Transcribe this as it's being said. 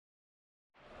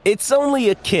It's only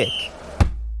a kick,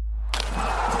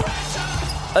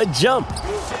 a jump,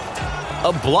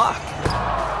 a block.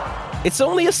 It's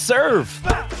only a serve.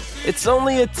 It's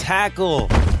only a tackle,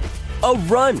 a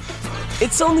run.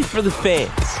 It's only for the fans.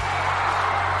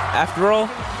 After all,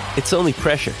 it's only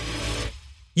pressure.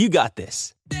 You got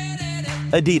this.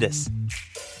 Adidas.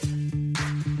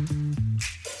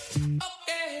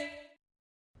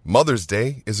 Mother's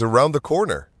Day is around the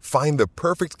corner. Find the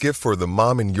perfect gift for the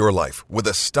mom in your life with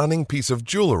a stunning piece of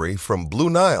jewelry from Blue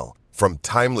Nile. From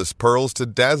timeless pearls to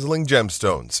dazzling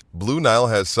gemstones, Blue Nile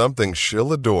has something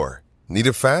she'll adore. Need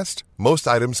it fast? Most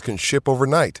items can ship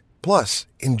overnight. Plus,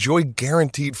 enjoy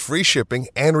guaranteed free shipping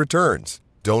and returns.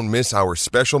 Don't miss our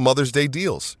special Mother's Day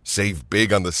deals. Save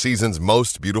big on the season's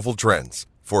most beautiful trends.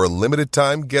 For a limited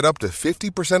time, get up to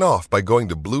 50% off by going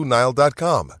to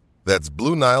BlueNile.com. That's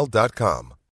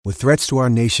BlueNile.com. With threats to our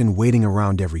nation waiting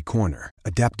around every corner,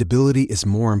 adaptability is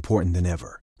more important than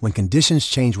ever. When conditions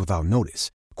change without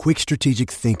notice, quick strategic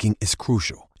thinking is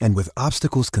crucial. And with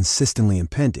obstacles consistently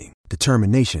impending,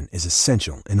 determination is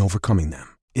essential in overcoming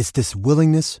them. It's this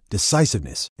willingness,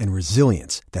 decisiveness, and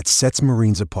resilience that sets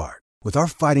Marines apart. With our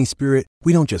fighting spirit,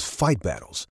 we don't just fight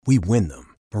battles, we win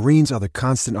them. Marines are the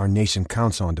constant our nation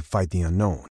counts on to fight the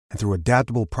unknown. And through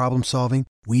adaptable problem solving,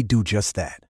 we do just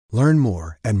that. Learn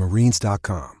more at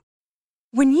marines.com.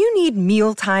 When you need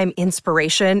mealtime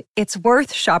inspiration, it's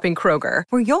worth shopping Kroger,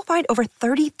 where you'll find over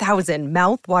 30,000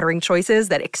 mouth-watering choices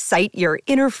that excite your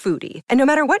inner foodie. And no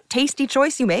matter what tasty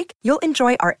choice you make, you'll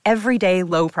enjoy our everyday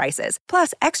low prices,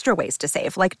 plus extra ways to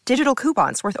save, like digital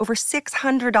coupons worth over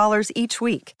 $600 each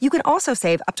week. You can also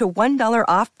save up to $1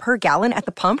 off per gallon at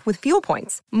the pump with fuel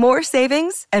points. More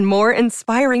savings and more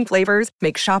inspiring flavors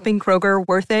make shopping Kroger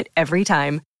worth it every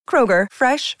time. Kroger,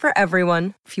 fresh for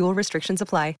everyone. Fuel restrictions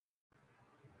apply.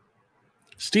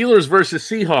 Steelers versus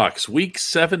Seahawks, week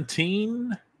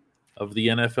 17 of the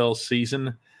NFL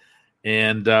season.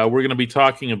 And we're going to be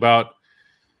talking about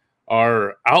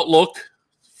our outlook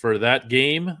for that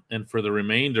game and for the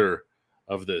remainder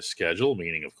of the schedule,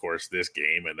 meaning, of course, this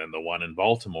game and then the one in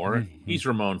Baltimore. Mm-hmm. He's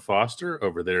Ramon Foster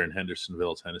over there in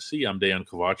Hendersonville, Tennessee. I'm Dejan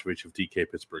Kovacevic of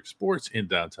DK Pittsburgh Sports in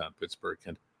downtown Pittsburgh.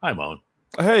 And hi, Moan.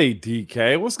 Hey,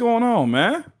 DK. What's going on,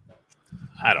 man?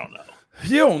 I don't know.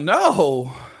 You don't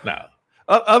know? No.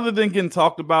 Other than getting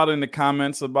talked about in the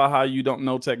comments about how you don't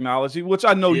know technology, which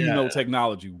I know you know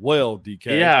technology well,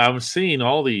 DK. Yeah, I'm seeing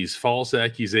all these false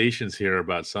accusations here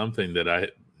about something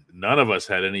that none of us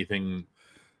had anything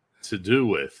to do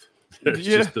with. It's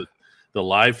just the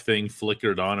live thing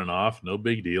flickered on and off. No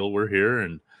big deal. We're here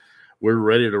and we're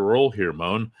ready to roll here,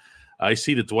 Moan. I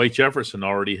see that Dwight Jefferson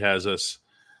already has us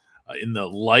in the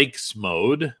likes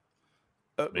mode.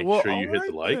 Make sure you hit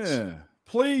the likes. Then.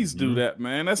 Please do that,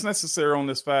 man. That's necessary on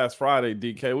this Fast Friday,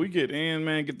 DK. We get in,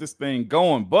 man, get this thing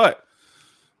going. But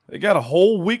they got a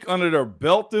whole week under their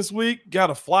belt this week. Got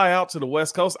to fly out to the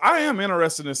West Coast. I am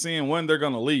interested in seeing when they're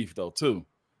going to leave, though, too.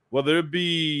 Whether it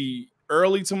be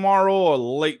early tomorrow or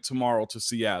late tomorrow to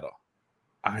Seattle.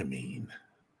 I mean,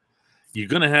 you're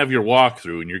going to have your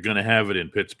walkthrough, and you're going to have it in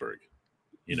Pittsburgh.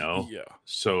 You know,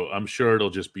 so I'm sure it'll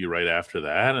just be right after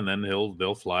that, and then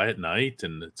they'll fly at night,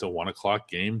 and it's a 1:00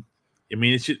 game. I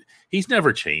mean, he's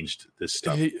never changed this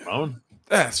stuff.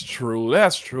 That's true.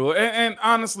 That's true. And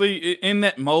honestly, in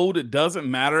that mode, it doesn't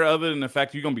matter other than the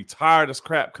fact you're gonna be tired as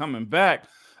crap coming back.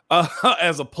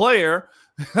 As a player,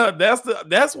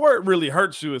 that's where it really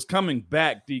hurts you is coming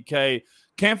back. DK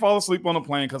can't fall asleep on the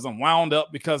plane because I'm wound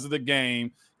up because of the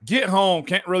game. Get home,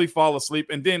 can't really fall asleep,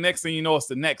 and then next thing you know, it's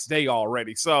the next day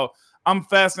already. So I'm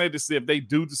fascinated to see if they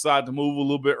do decide to move a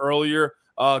little bit earlier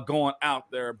going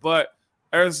out there. But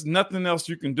there's nothing else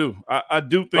you can do. I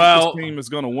do think this team is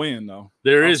going to win, though.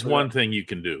 There is one thing you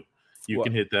can do. You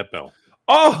can hit that bell.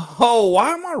 Oh,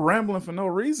 why am I rambling for no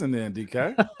reason then,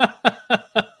 DK?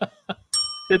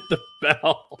 Hit the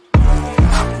bell.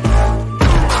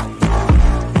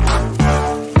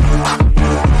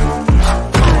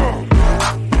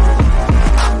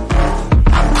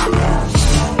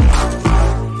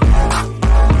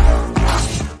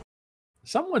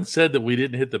 Someone said that we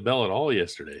didn't hit the bell at all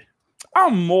yesterday.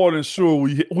 I'm more than sure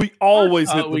we always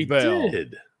hit the bell.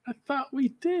 I thought we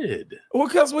did. Well,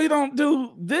 because we don't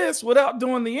do this without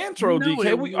doing the intro,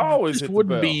 DK. We always hit the bell. It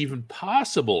wouldn't be even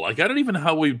possible. Like, I don't even know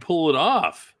how we'd pull it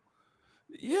off.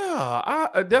 Yeah,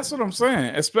 that's what I'm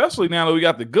saying. Especially now that we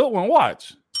got the good one.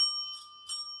 Watch.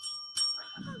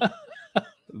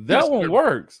 That one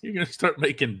works. You're going to start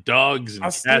making dogs and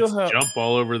cats jump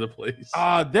all over the place.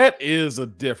 That is a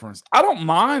difference. I don't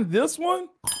mind this one,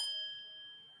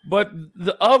 but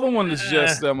the other one is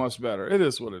just that much better. It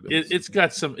is what it is. It's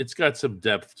got some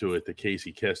depth to it, the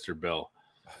Casey Kester bell.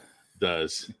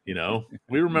 does.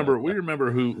 We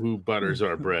remember who butters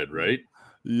our bread, right?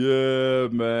 Yeah,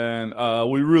 man.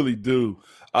 We really do.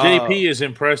 JP is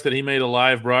impressed that he made a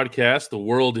live broadcast. The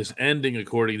world is ending,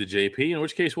 according to JP, in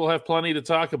which case we'll have plenty to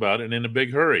talk about and in a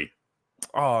big hurry.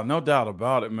 Oh, no doubt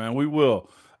about it, man. We will.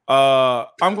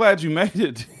 I'm glad you made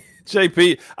it,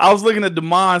 JP. I was looking at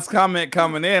Damon's comment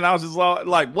coming in. I was just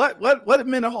like, what did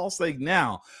Mendenhall say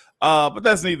now? But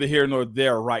that's neither here nor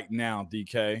there right now,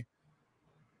 DK.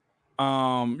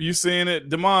 You seeing it?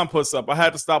 Damon puts up, I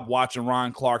had to stop watching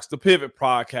Ron Clark's The Pivot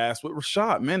podcast with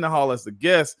Rashad Mendenhall as the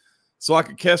guest so I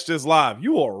could catch this live.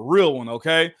 You are a real one,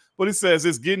 okay? But he says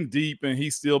it's getting deep and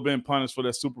he's still been punished for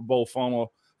that Super Bowl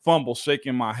fumble,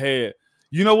 shaking my head.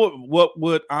 You know what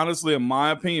would honestly, in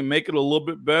my opinion, make it a little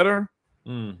bit better?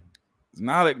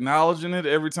 Not acknowledging it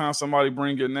every time somebody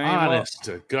bring your name up. Honest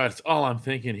to God, that's all I'm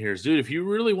thinking here is, dude, if you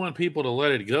really want people to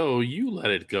let it go, you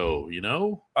let it go,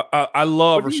 I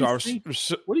love Rashad.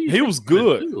 What do you he was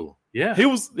good. Yeah. He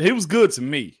was good to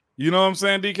me. You know what I'm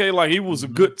saying, DK? Like, he was a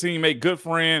good teammate, good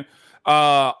friend,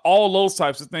 all those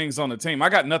types of things on the team. I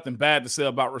got nothing bad to say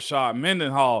about Rashad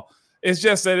Mendenhall. It's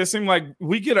just that it seemed like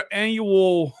we get an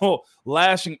annual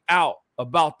lashing out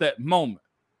about that moment.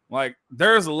 Like,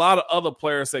 there's a lot of other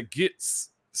players that get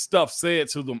stuff said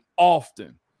to them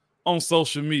often on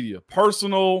social media,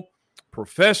 personal,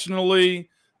 professionally,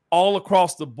 all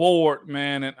across the board,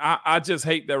 man. And I just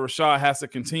hate that Rashad has to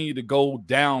continue to go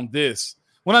down this.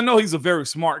 When I know he's a very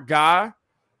smart guy,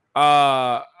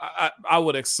 I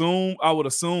would assume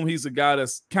he's a guy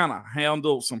that's kind of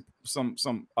handled some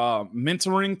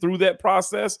mentoring through that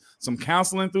process, some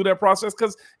counseling through that process,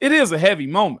 because it is a heavy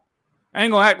moment. I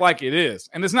ain't gonna act like it is.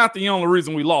 And it's not the only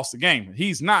reason we lost the game.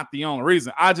 He's not the only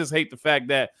reason. I just hate the fact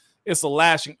that it's a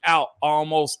lashing out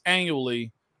almost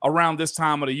annually around this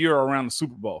time of the year, around the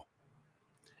Super Bowl.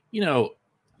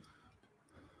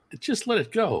 Just let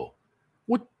it go.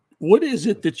 What is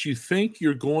it that you think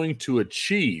you're going to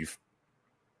achieve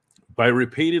by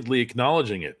repeatedly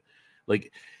acknowledging it?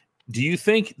 Like, do you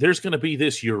think there's going to be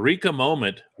this eureka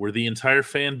moment where the entire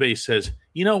fan base says,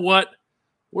 you know what?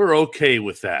 We're okay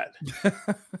with that.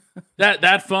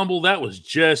 that fumble, that was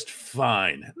just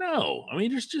fine. No, I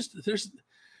mean,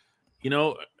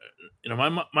 my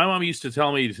mom used to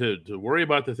tell me to worry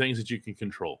about the things that you can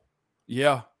control.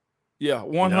 Yeah,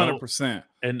 100%.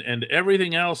 And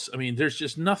everything else, I mean, there's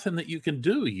just nothing that you can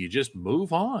do. You just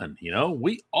move on.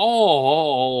 We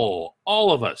all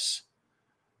of us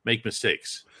make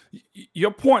mistakes.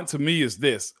 Your point to me is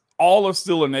this. All of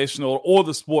Steeler Nation or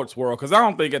the sports world, because I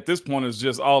don't think at this point it's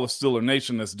just all of Steeler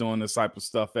Nation that's doing this type of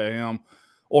stuff at him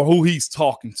or who he's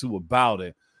talking to about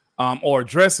it or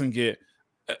addressing it.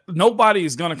 Nobody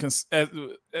is going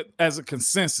to, as a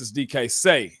consensus, DK,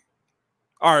 say,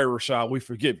 all right, Rashad, we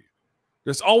forgive you.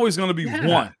 There's always going to be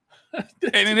one.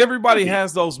 And everybody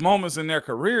has those moments in their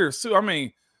careers, too. I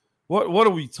mean, what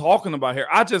are we talking about here?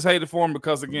 I just hate it for him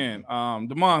because, again,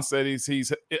 Damon said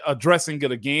he's addressing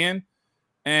it again.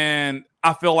 And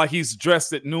I feel like he's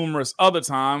addressed it numerous other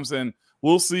times, and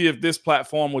we'll see if this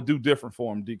platform will do different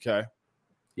for him, DK.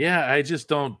 Yeah, I just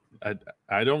don't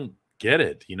I don't get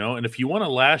it, And if you want to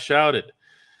lash out at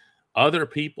other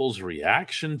people's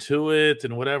reaction to it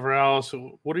and whatever else,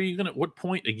 what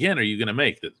point again are you gonna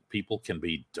make? That people can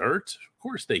be dirt? Of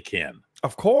course they can.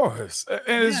 Of course.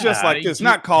 And it's just like this,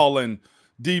 not calling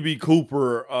DB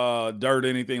Cooper dirt,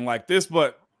 anything like this,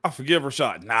 but I forgive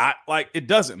Rashad. Not like it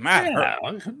doesn't matter. Yeah,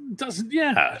 it doesn't.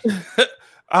 Yeah.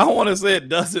 I don't want to say it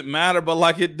doesn't matter, but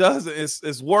like it doesn't.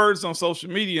 It's words on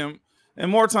social media,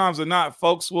 and more times than not,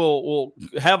 folks will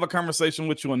have a conversation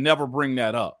with you and never bring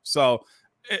that up. So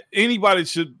anybody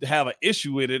should have an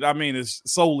issue with it. I mean, it's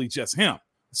solely just him.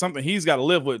 It's something he's got to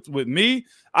live with. With me,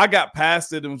 I got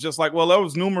past it and was just like, well, there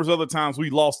was numerous other times we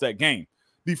lost that game.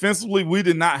 Defensively, we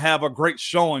did not have a great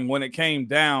showing when it came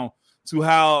down to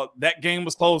how that game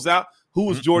was closed out. Who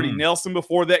was Jordy Nelson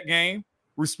before that game?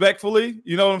 Respectfully,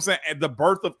 you know what I'm saying? And the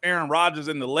birth of Aaron Rodgers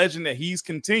and the legend that he's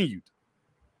continued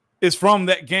is from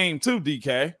that game too,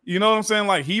 DK. You know what I'm saying?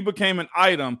 Like, he became an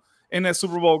item in that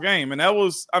Super Bowl game. And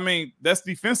that's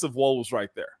defensive woes right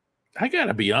there. I got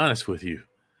to be honest with you.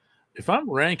 If I'm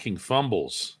ranking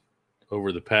fumbles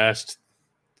over the past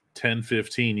 10,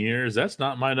 15 years, that's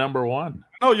not my number one.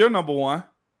 No, you're number one.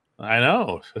 I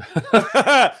know.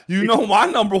 You know my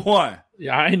number one.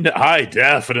 Yeah, I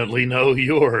definitely know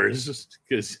yours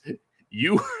because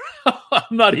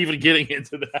I'm not even getting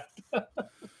into that.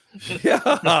 Yeah,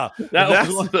 that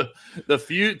was one of the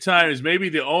few times, maybe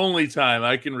the only time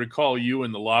I can recall you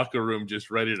in the locker room just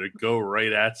ready to go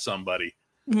right at somebody.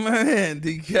 Man,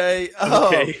 DK.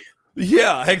 Okay.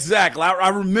 Yeah, exactly. I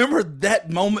remember that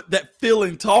moment, that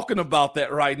feeling, talking about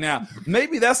that right now.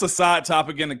 Maybe that's a side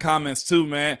topic in the comments too,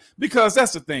 man, because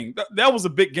that's the thing. That was a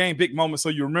big game, big moment, so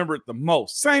you remember it the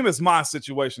most. Same as my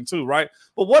situation too, right?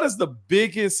 But what is the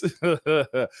biggest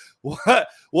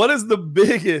what is the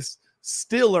biggest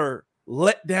Steeler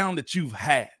letdown that you've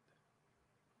had?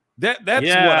 That's what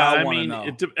I want to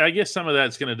know. I guess some of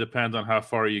that's going to depend on how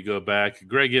far you go back.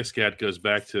 Greg Iskat goes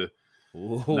back to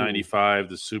 95,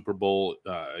 the Super Bowl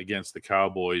against the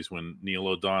Cowboys, when Neil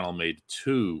O'Donnell made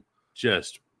two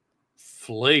just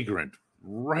flagrant,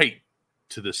 right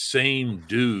to the same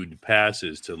dude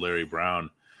passes to Larry Brown,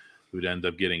 who'd end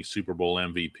up getting Super Bowl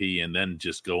MVP and then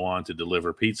just go on to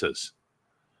deliver pizzas.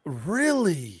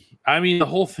 Really? I mean, the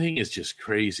whole thing is just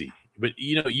crazy. But,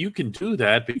 you can do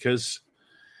that because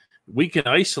we can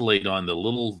isolate on the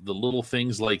little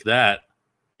things like that,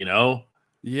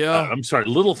 Yeah. I'm sorry,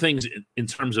 little things in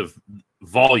terms of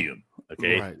volume,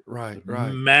 okay? Right.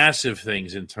 Massive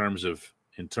things in terms of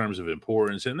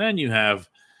importance. And then you have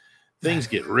things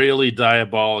get really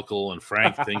diabolical, and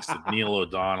Frank thinks that Neil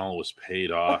O'Donnell was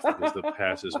paid off because the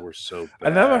passes were so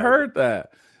bad. I never heard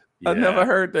that. Yeah. I never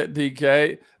heard that,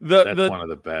 DK. That's one of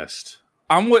the best.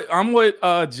 I'm with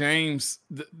James.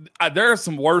 There are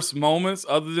some worse moments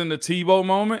other than the Tebow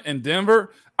moment in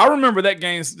Denver. I remember that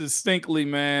game distinctly,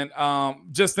 man.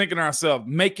 Just thinking to ourselves,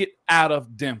 make it out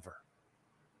of Denver.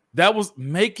 That was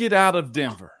make it out of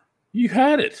Denver. You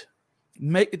had it.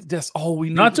 Make it. That's all we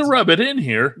need. Not to rub it in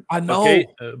here. I know. Okay?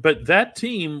 But that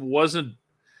team wasn't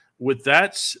with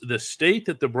the state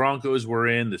that the Broncos were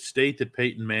in, the state that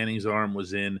Peyton Manning's arm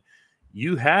was in.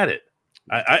 You had it.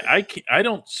 I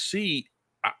don't see.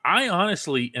 I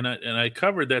honestly, and I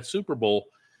covered that Super Bowl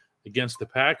against the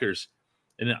Packers,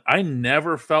 and I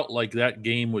never felt like that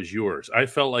game was yours. I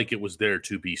felt like it was there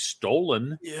to be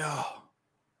stolen. Yeah.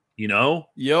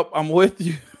 Yep, I'm with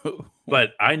you.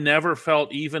 But I never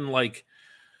felt even like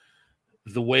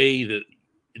the way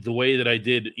that I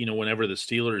did, whenever the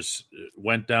Steelers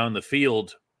went down the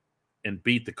field and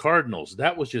beat the Cardinals.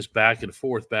 That was just back and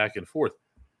forth.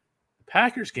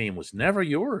 Packers game was never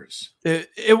yours.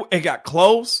 It got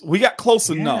close. We got close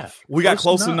enough. We got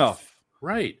close enough.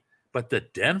 Right. But the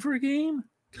Denver game?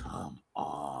 Come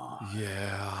on.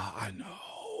 Yeah, I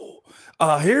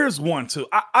know. Here's one, too.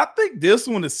 I think this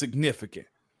one is significant.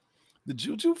 The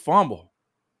Juju fumble.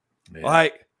 Yeah.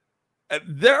 Like,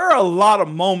 there are a lot of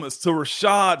moments to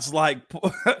Rashad's, like,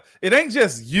 it ain't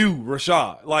just you,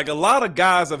 Rashad. Like, a lot of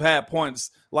guys have had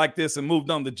points like this and moved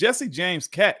on. The Jesse James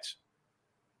catch.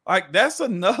 Like, that's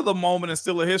another moment in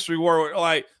Steeler history where,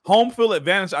 like, home field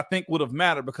advantage, I think, would have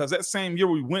mattered, because that same year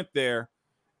we went there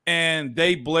and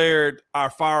they blared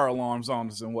our fire alarms on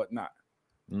us and whatnot.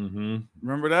 Mm-hmm.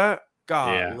 Remember that?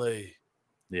 Golly.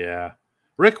 Yeah.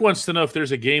 Rick wants to know if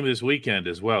there's a game this weekend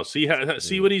as well. See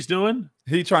what he's doing?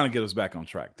 He's trying to get us back on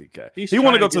track, DK. He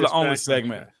want to go to the only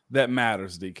segment that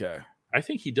matters, DK. I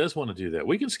think he does want to do that.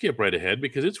 We can skip right ahead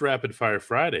because it's Rapid Fire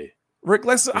Friday. Rick,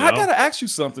 I got to ask you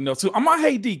something, though, too. I'm going to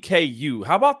hey DK you.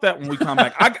 How about that when we come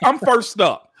back? I'm first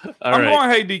up. I'm going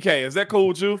hey DK. Is that cool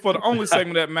with you? For the only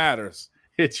segment that matters.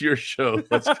 It's your show.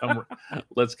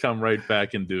 Let's come right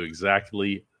back and do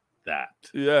exactly that.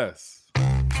 Yes.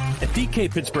 At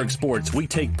DK Pittsburgh Sports, we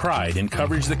take pride in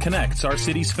coverage that connects our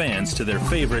city's fans to their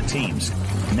favorite teams.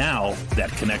 Now, that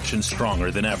connection's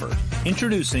stronger than ever.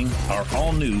 Introducing our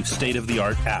all-new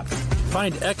state-of-the-art app.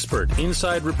 Find expert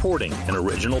inside reporting and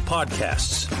original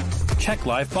podcasts. Check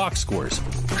live box scores.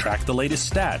 Track the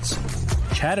latest stats.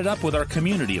 Chat it up with our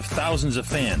community of thousands of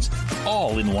fans,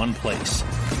 all in one place.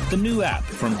 The new app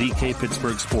from DK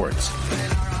Pittsburgh Sports.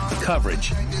 Coverage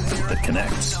that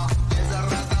connects.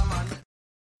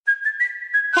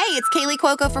 Hey, it's Kaylee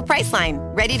Cuoco for Priceline.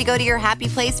 Ready to go to your happy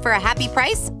place for a happy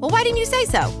price? Well, why didn't you say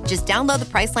so? Just download the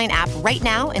Priceline app right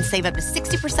now and save up to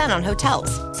 60% on hotels.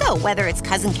 So whether it's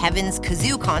Cousin Kevin's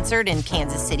Kazoo Concert in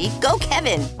Kansas City, go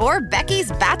Kevin, or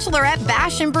Becky's Bachelorette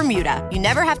Bash in Bermuda, you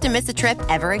never have to miss a trip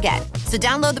ever again. So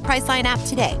download the Priceline app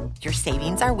today. Your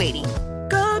savings are waiting.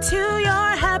 Go to your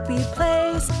happy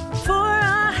place for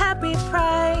a happy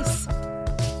price.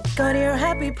 Go to your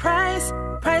happy price,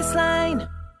 Priceline.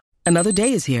 Another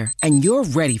day is here, and you're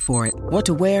ready for it. What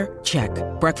to wear? Check.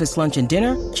 Breakfast, lunch, and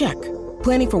dinner? Check.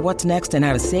 Planning for what's next and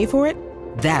how to save for it?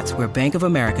 That's where Bank of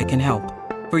America can help.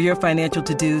 For your financial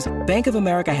to-dos, Bank of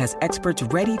America has experts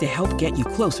ready to help get you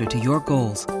closer to your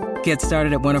goals. Get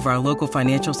started at one of our local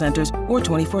financial centers or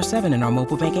 24/7 in our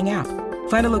mobile banking app.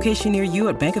 Find a location near you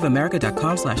at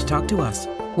bankofamerica.com/talktous.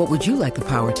 What would you like the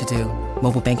power to do?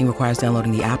 Mobile banking requires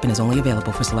downloading the app and is only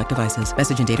available for select devices.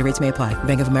 Message and data rates may apply.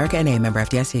 Bank of America NA, member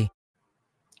FDIC.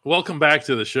 Welcome back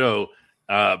to the show.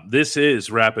 This is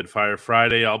Rapid Fire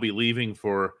Friday. I'll be leaving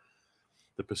for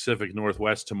the Pacific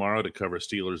Northwest tomorrow to cover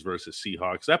Steelers versus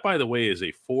Seahawks. That, by the way, is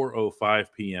a 4:05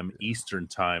 p.m. Eastern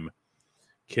Time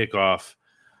kickoff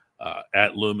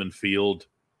at Lumen Field.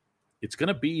 It's going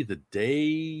to be the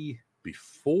day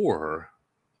before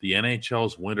the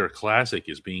NHL's Winter Classic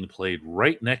is being played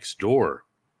right next door,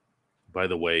 by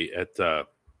the way, at the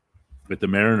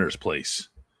Mariners' place.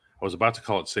 I was about to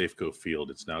call it Safeco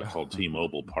Field. It's now called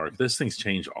T-Mobile Park. This thing's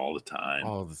change all the time.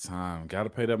 All the time. Got to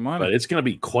pay that money. But it's going to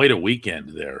be quite a weekend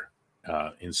there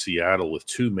in Seattle with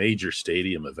two major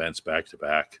stadium events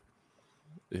back-to-back,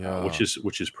 which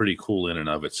is pretty cool in and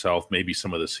of itself. Maybe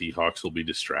some of the Seahawks will be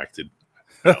distracted.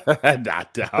 I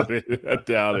doubt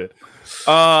it.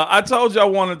 I told you I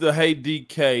wanted to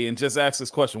DK and just ask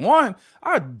this question. One,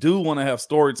 I do want to have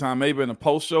story time, maybe in a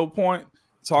post-show point.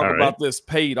 Talk about this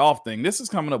paid off thing. This is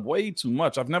coming up way too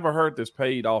much. I've never heard this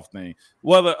paid off thing,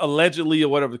 whether allegedly or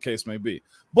whatever the case may be.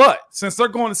 But since they're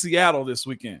going to Seattle this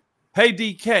weekend,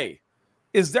 DK,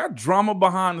 is there drama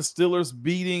behind the Steelers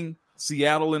beating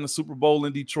Seattle in the Super Bowl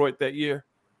in Detroit that year?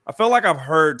 I feel like I've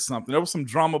heard something. There was some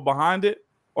drama behind it,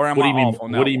 or am I off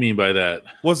on that? What do you mean by that?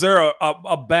 Was there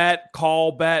a bad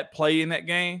call, bad play in that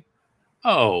game?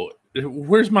 Oh,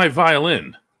 where's my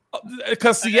violin?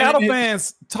 Because Seattle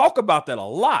fans talk about that a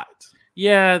lot.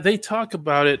 Yeah, they talk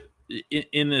about it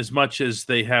in as much as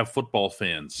they have football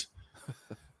fans.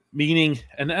 Meaning,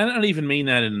 and I don't even mean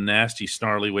that in a nasty,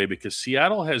 snarly way, because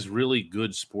Seattle has really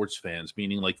good sports fans.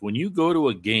 Meaning, like when you go to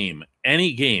a game,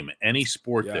 any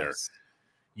sport there,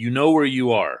 you know where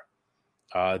you are.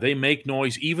 They make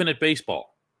noise, even at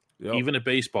baseball. Yep. Even at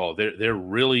baseball, they're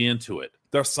really into it.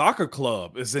 Their soccer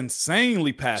club is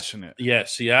insanely passionate. Yeah,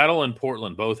 Seattle and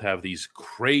Portland both have these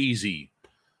crazy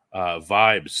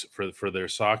vibes for their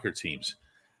soccer teams.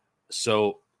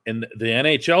 So, and the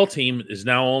NHL team is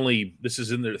now this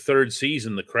is in their third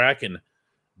season, the Kraken,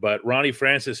 but Ronnie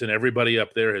Francis and everybody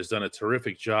up there has done a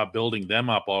terrific job building them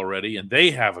up already, and they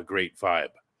have a great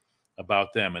vibe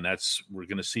about them, and we're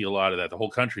going to see a lot of that. The whole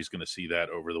country's going to see that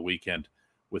over the weekend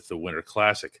with the Winter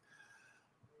Classic.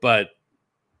 But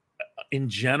in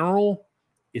general,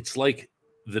 it's like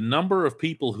the number of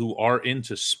people who are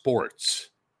into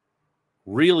sports,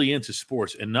 really into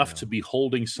sports, enough to be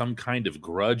holding some kind of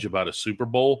grudge about a Super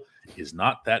Bowl is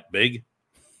not that big.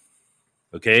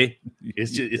 Okay?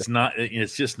 It's just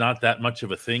not that much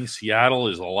of a thing. Seattle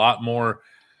is a lot more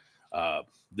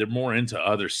they're more into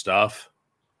other stuff.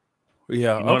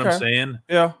 Yeah, you know what I'm saying?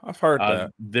 Yeah, I've heard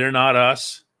that. They're not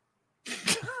us.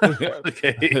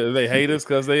 Okay, they hate us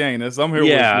because they ain't us. I'm here.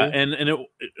 Yeah, with you. and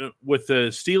with the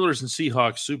Steelers and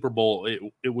Seahawks Super Bowl,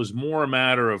 it was more a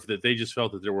matter of that they just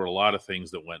felt that there were a lot of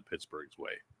things that went Pittsburgh's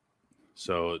way.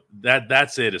 So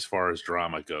that's it as far as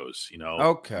drama goes. You know,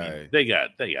 okay, I mean,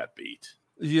 they got beat.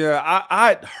 Yeah,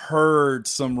 I'd heard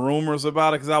some rumors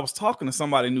about it because I was talking to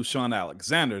somebody who knew Sean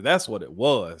Alexander. That's what it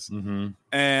was. Mm-hmm.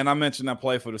 And I mentioned that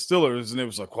play for the Steelers, and it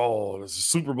was like, oh, the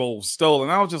Super Bowl stolen.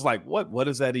 I was just like, what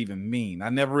does that even mean? I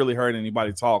never really heard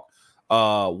anybody talk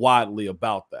widely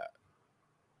about that.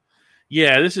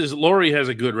 Yeah, Lori has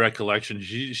a good recollection.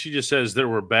 She just says there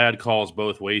were bad calls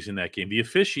both ways in that game. The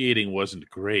officiating wasn't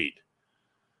great,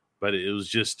 but it was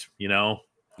just,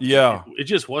 yeah, it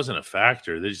just wasn't a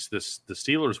factor. The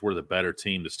Steelers were the better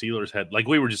team. The Steelers had, like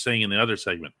we were just saying in the other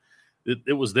segment,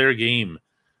 it was their game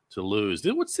to lose.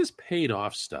 What's this paid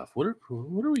off stuff? What are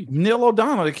we? Neil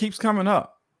O'Donnell. It keeps coming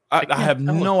up. I have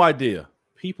no idea.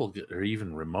 People are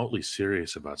even remotely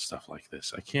serious about stuff like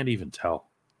this. I can't even tell.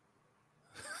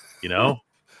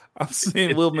 I've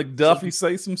seen Will McDuffie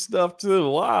say some stuff too.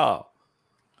 Wow.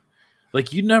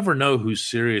 Like, you never know who's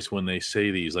serious when they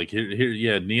say these. Like,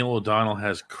 here, Neil O'Donnell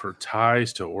has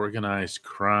ties to organized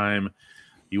crime.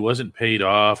 He wasn't paid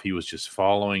off. He was just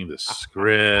following the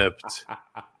script.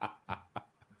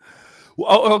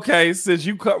 Well, okay, since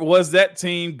was that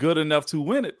team good enough to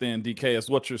win it then, DK, is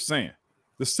what you're saying?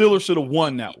 The Steelers should have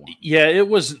won that one. Yeah, it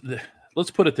was.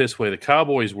 Let's put it this way. The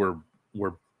Cowboys were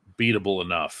beatable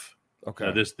enough.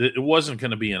 Okay. It wasn't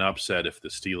going to be an upset if the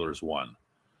Steelers won.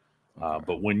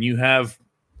 But when you have,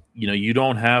 you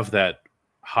don't have that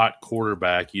hot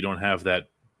quarterback, you don't have that,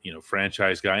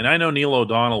 franchise guy. And I know Neil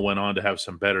O'Donnell went on to have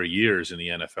some better years in the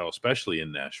NFL, especially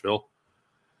in Nashville.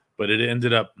 But it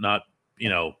ended up not,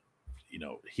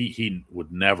 he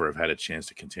would never have had a chance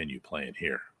to continue playing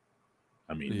here.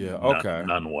 I mean,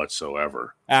 none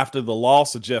whatsoever. After the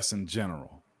loss, or just in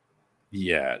general?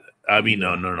 Yeah. I mean,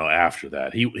 no. After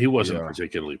that, he wasn't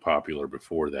particularly popular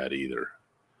before that either.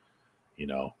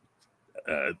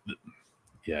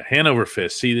 Hanover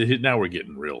Fist. See, now we're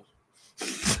getting real.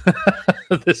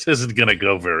 This isn't going to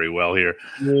go very well here.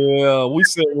 Yeah, we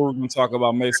said we were going to talk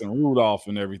about Mason Rudolph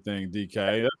and everything,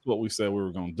 DK. That's what we said we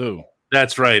were going to do.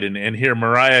 That's right. And here,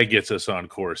 Mariah gets us on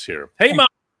course here. Hey, Mom.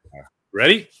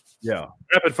 Ready? Yeah.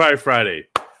 Rapid Fire Friday.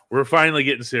 We're finally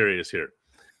getting serious here.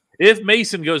 If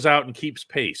Mason goes out and keeps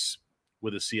pace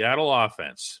with a Seattle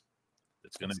offense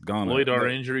that's going to exploit our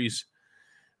injuries,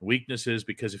 weaknesses,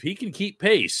 because if he can keep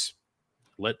pace,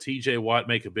 let TJ Watt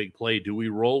make a big play. Do we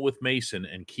roll with Mason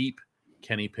and keep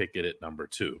Kenny Pickett at number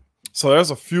 2? So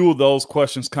there's a few of those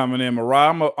questions coming in. Mariah,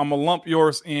 I'm going to lump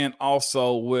yours in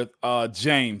also with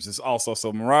James. Is also.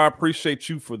 So, Mariah, appreciate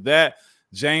you for that.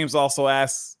 James also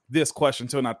asks this question,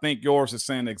 too, and I think yours is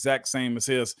saying the exact same as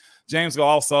his. James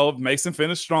also, if Mason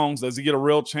finished strong, does he get a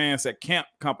real chance at camp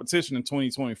competition in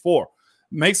 2024?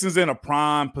 Mason's in a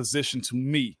prime position to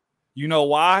me. You know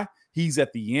why? He's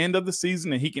at the end of the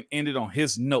season and he can end it on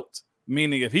his note.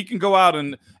 Meaning if he can go out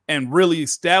and really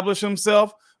establish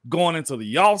himself going into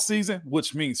the off season,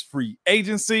 which means free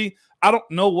agency. I don't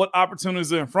know what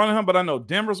opportunities are in front of him, but I know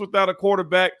Denver's without a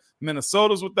quarterback.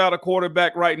 Minnesota's without a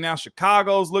quarterback right now.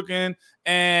 Chicago's looking,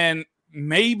 and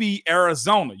maybe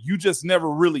Arizona. You just never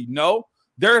really know.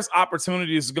 There's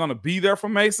opportunities going to be there for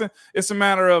Mason. It's a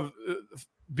matter of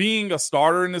being a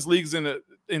starter in this league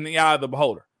in the eye of the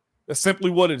beholder. That's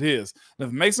simply what it is. And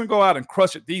if Mason go out and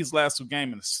crush it these last 2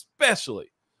 games, and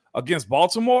especially against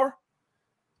Baltimore,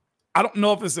 I don't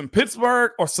know if it's in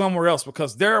Pittsburgh or somewhere else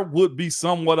because there would be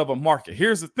somewhat of a market.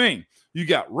 Here's the thing. You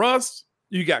got Russ,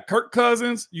 you got Kirk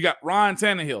Cousins, you got Ryan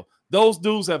Tannehill. Those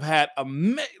dudes have had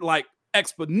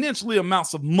exponentially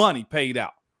amounts of money paid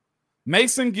out.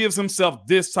 Mason gives himself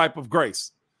this type of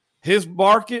grace. His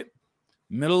market,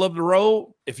 middle of the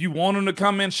road, if you want him to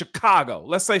come in Chicago,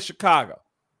 let's say Chicago,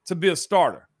 to be a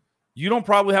starter, you don't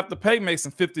probably have to pay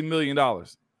Mason $50 million. No.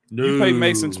 You pay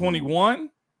Mason 21,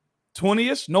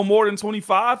 20-ish, no more than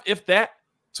 25, if that,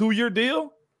 2-year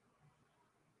deal.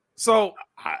 So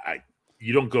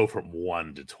you don't go from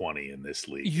 1 to 20 in this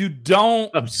league. You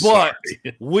don't, but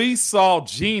we saw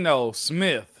Geno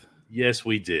Smith. Yes,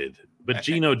 we did. But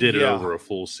Geno did it over a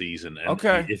full season. And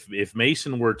okay. If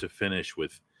Mason were to finish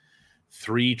with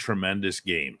 3 tremendous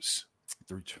games,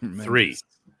 3.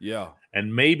 Yeah.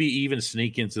 And maybe even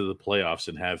sneak into the playoffs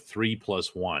and have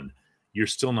 3+1, you're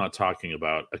still not talking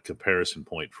about a comparison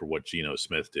point for what Geno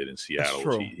Smith did in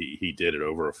Seattle. He did it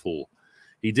over a full.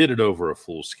 He did it over a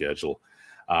full schedule.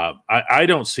 I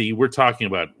don't see. We're talking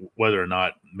about whether or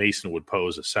not Mason would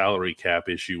pose a salary cap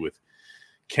issue with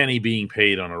Kenny being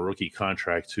paid on a rookie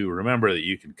contract too. Remember that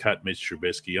you can cut Mitch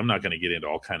Trubisky. I'm not going to get into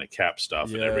all kind of cap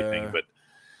stuff and everything, but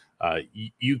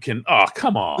you can. Oh,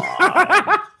 come on.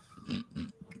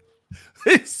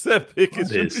 He said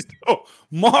Pickett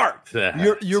Mark,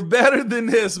 you're better than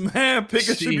this, man.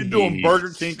 Pickett should be doing Burger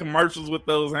King commercials with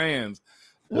those hands.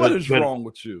 What is wrong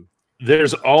with you?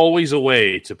 There's always a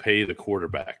way to pay the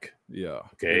quarterback. Yeah.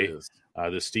 Okay.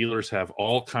 The Steelers have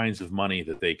all kinds of money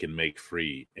that they can make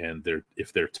free. And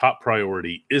if their top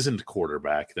priority isn't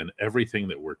quarterback, then everything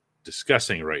that we're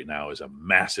discussing right now is a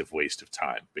massive waste of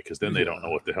time because then they don't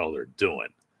know what the hell they're doing.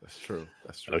 That's true.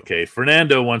 Okay.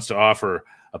 Fernando wants to offer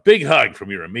a big hug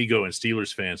from your amigo and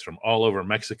Steelers fans from all over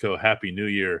Mexico. Happy New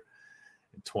Year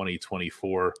in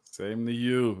 2024. Same to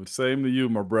you,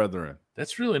 my brethren.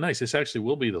 That's really nice. This actually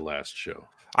will be the last show.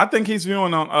 I think he's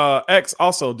viewing on X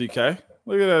also, DK.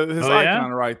 Look at his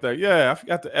icon right there. Yeah, I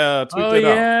forgot to tweet that out.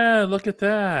 Yeah, look at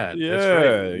that. Yeah, that's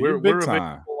right. we're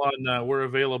We're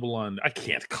available on. I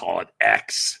can't call it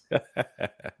X. No.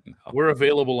 We're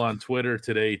available on Twitter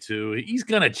today too. He's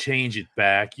gonna change it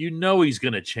back. You know he's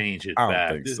gonna change it back. I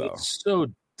don't think so. It's so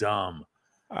dumb.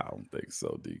 I don't think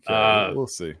so, DK. We'll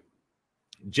see.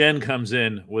 Jen comes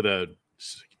in with a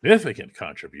significant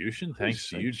contribution. Thanks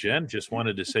to you, Jen. Just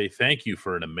wanted to say thank you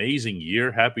for an amazing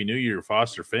year. Happy New Year,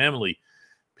 Foster family.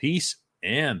 Peace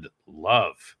and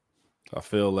love. I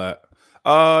feel that.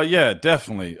 Yeah,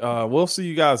 definitely. We'll see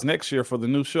you guys next year for the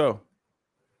new show.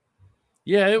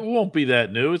 Yeah, it won't be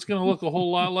that new. It's going to look a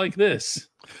whole lot like this.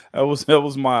 That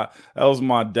was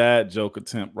my dad joke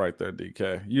attempt right there,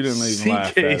 DK. You didn't even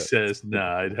laugh at it. CK says,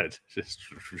 "Nah, that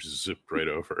just zipped right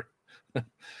over."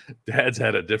 Dad's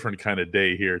had a different kind of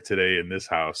day here today in this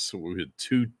house. We had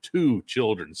two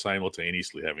children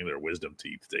simultaneously having their wisdom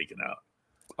teeth taken out.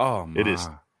 Oh my! It is.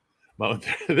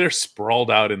 They're sprawled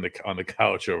out on the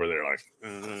couch over there,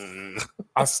 like.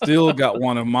 I still got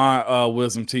one of my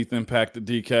wisdom teeth impacted,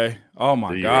 DK. Oh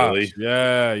my gosh! Really?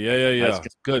 Yeah.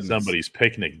 Goodness. Somebody's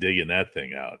picnic digging that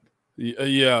thing out.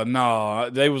 Yeah, no,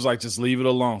 they was like, just leave it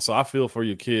alone. So I feel for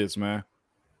your kids, man.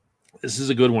 This is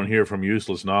a good one here from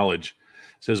Useless Knowledge.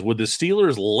 says, would the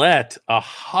Steelers let a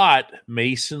hot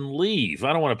Mason leave?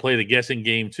 I don't want to play the guessing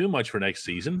game too much for next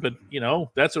season, but,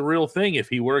 that's a real thing if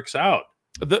he works out.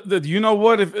 You know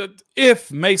what?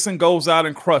 If Mason goes out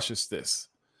and crushes this,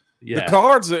 the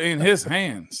cards are in his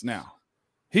hands now.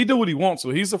 He do what he wants to.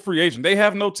 He's a free agent. They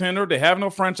have no tender. They have no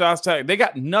franchise tag. They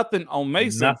got nothing on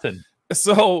Mason. Nothing.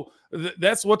 So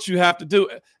that's what you have to do.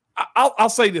 I'll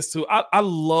say this too. I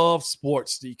love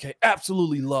sports, DK.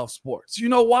 Absolutely love sports. You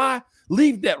know why?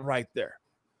 Leave that right there.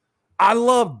 I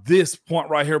love this point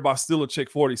right here by Steeler Chick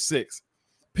 46.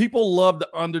 People love the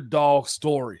underdog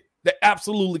story. They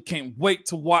absolutely can't wait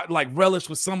to watch, relish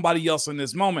with somebody else in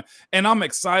this moment. And I'm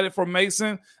excited for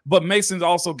Mason, but Mason's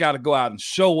also got to go out and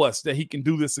show us that he can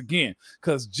do this again.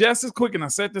 Because just as quick, and I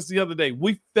said this the other day,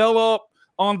 we fell up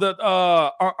on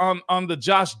the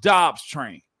Josh Dobbs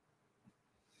train.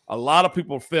 A lot of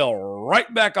people fell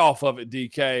right back off of it,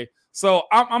 DK. So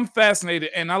I'm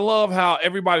fascinated, and I love how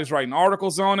everybody's writing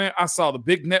articles on it. I saw the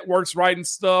big networks writing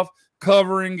stuff,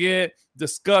 covering it,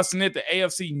 discussing it. The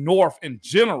AFC North in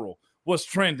general was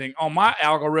trending on my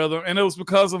algorithm, and it was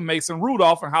because of Mason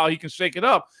Rudolph and how he can shake it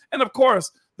up. And, of course,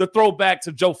 the throwback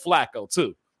to Joe Flacco,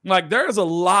 too. There's a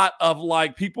lot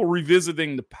of, people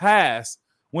revisiting the past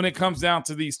when it comes down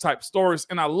to these type stories,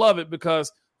 and I love it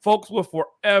because folks will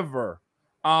forever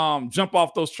jump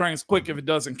off those trains quick if it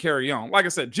doesn't carry on. Like I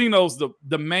said, Geno's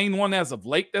the main one as of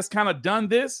late that's kind of done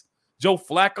this. Joe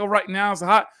Flacco right now is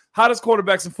the hottest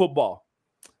quarterbacks in football.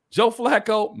 Joe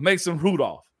Flacco, Mason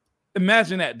Rudolph.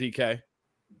 Imagine that, DK.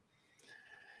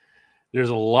 There's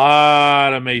a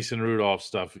lot of Mason Rudolph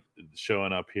stuff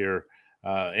showing up here.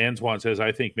 Antoine says,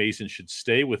 I think Mason should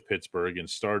stay with Pittsburgh and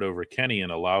start over Kenny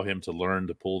and allow him to learn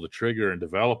to pull the trigger and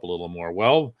develop a little more.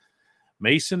 Well,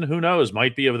 Mason, who knows,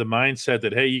 might be of the mindset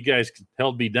that, hey, you guys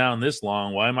held me down this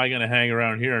long. Why am I going to hang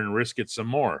around here and risk it some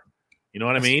more? You know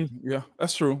what I mean? Yeah,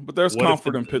 that's true. But there's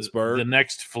comfort in Pittsburgh. The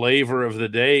next flavor of the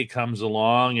day comes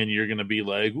along and you're going to be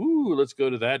like, ooh, let's go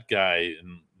to that guy.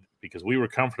 And because we were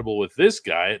comfortable with this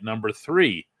guy at number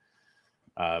 3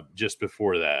 just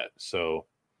before that. So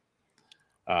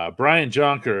Brian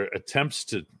Jonker attempts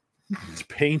to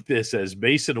paint this as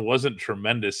Mason wasn't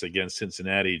tremendous against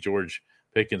Cincinnati. George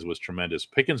Pickens was tremendous.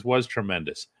 Pickens was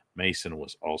tremendous. Mason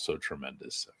was also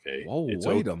tremendous. Okay. Whoa,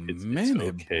 wait a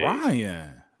minute, okay.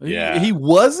 Brian. Yeah. He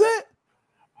wasn't?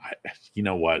 You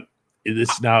know what?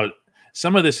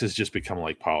 Some of this has just become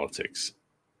like politics.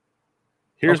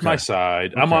 Here's my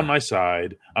side. I'm on my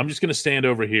side. I'm just going to stand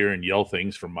over here and yell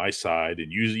things from my side,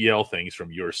 and you yell things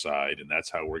from your side, and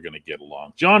that's how we're going to get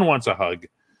along. John wants a hug.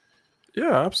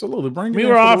 Yeah, absolutely. We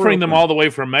were offering them all the way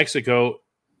from Mexico.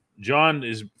 John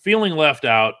is feeling left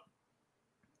out.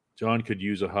 John could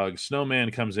use a hug.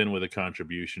 Snowman comes in with a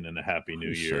contribution and a Happy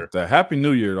New Year. The Happy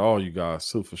New Year to all you guys,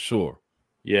 too, for sure.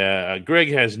 Yeah,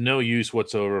 Greg has no use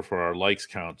whatsoever for our likes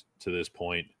count to this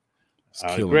point.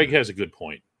 Greg has a good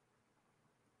point.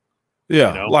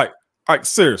 Yeah, like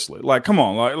seriously, come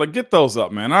on, like get those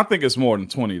up, man. I think it's more than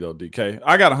 20 though, DK.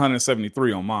 I got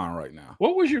 173 on mine right now.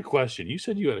 What was your question? You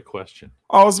said you had a question.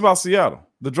 Oh, it's about Seattle,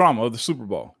 the drama of the Super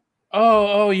Bowl.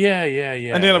 Oh, yeah.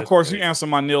 And then, of course, you answered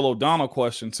my Neil O'Donnell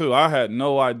question, too. I had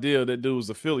no idea that dude was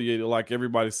affiliated like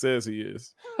everybody says he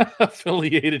is.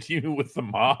 Affiliated you with the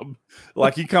mob?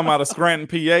 Like he come out of Scranton,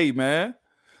 PA, man.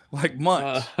 Like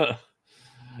months.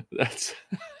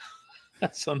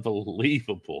 That's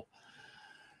unbelievable.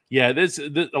 Yeah,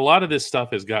 a lot of this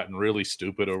stuff has gotten really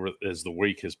stupid as the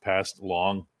week has passed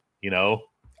along,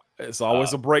 It's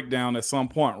always a breakdown at some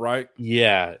point, right?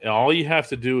 Yeah. And all you have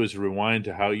to do is rewind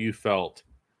to how you felt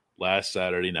last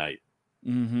Saturday night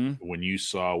when you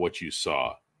saw what you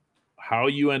saw. How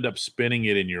you end up spinning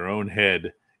it in your own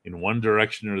head in one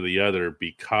direction or the other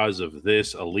because of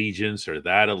this allegiance or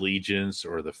that allegiance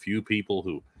or the few people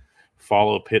who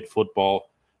follow Pitt football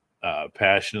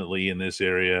passionately in this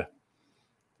area.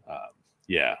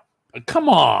 Yeah. Come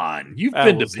on. You've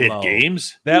been to Pitt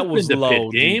games. That was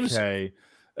low, DK.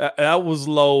 That was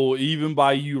low, even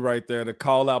by you right there, to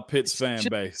call out Pitt's fan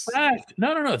base.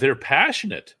 No. They're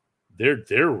passionate.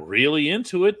 They're really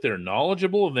into it. They're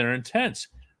knowledgeable and they're intense.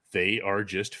 They are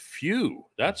just few.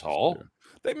 That's all. Sure.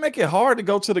 They make it hard to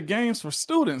go to the games for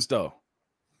students, though.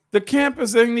 The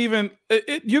campus ain't even.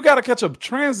 You got to catch a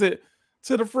transit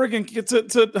to the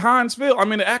friggin' to Heinz Field. I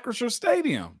mean, the Acrisure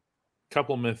Stadium.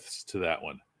 Couple myths to that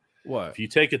one. What? If you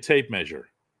take a tape measure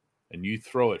and you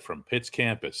throw it from Pitt's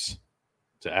campus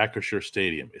to Acrisure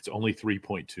Stadium, it's only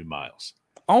 3.2 miles.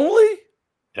 Only?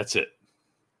 That's it.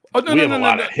 We have a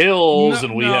lot of hills,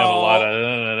 and we have a lot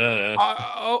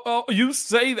of. You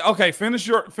say that. Okay, finish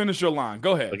your line.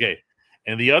 Go ahead. Okay,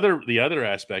 and the other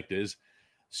aspect is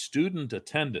student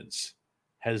attendance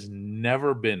has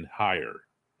never been higher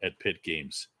at Pitt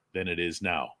games than it is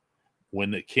now.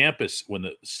 When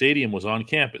the stadium was on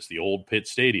campus, the old Pitt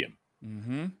Stadium,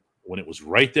 when it was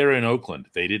right there in Oakland,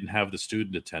 they didn't have the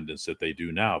student attendance that they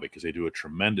do now because they do a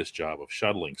tremendous job of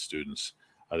shuttling students.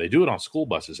 They do it on school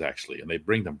buses, actually, and they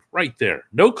bring them right there.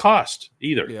 No cost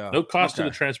either. Yeah. No cost to the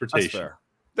transportation.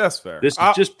 That's fair. This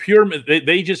is just pure.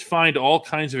 They just find all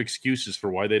kinds of excuses for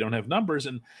why they don't have numbers.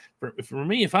 And for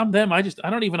me, if I'm them, I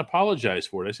don't even apologize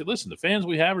for it. I said, listen, the fans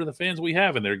we have are the fans we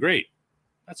have, and they're great.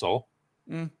 That's all.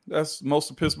 That's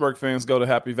most of Pittsburgh fans go to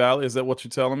Happy Valley. Is that what you're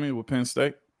telling me with Penn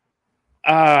State?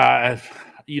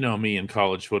 You know me in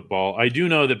college football. I do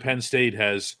know that Penn State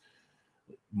has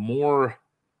more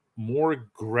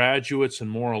graduates and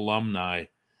more alumni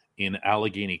in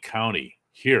Allegheny County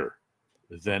here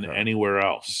than anywhere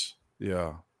else.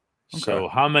 Yeah. Okay. So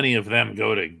how many of them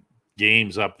go to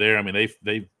games up there? I mean,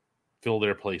 they fill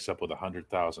their place up with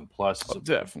 100,000 plus. Oh,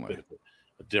 definitely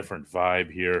a different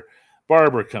vibe here.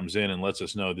 Barbara comes in and lets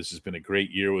us know this has been a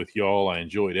great year with y'all. I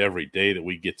enjoyed every day that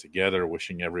we get together.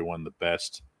 Wishing everyone the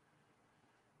best.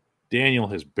 Daniel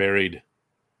has buried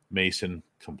Mason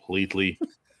completely.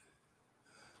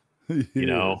 You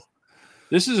know,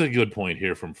 this is a good point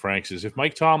here from Frank. Says if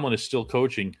Mike Tomlin is still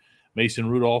coaching, Mason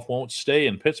Rudolph won't stay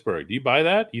in Pittsburgh. Do you buy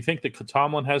that? Do you think that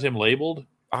Tomlin has him labeled?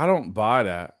 I don't buy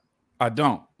that. I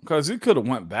don't, because he could have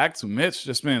went back to Mitch.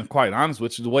 Just being quite honest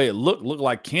with you, the way it looked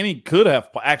like Kenny could have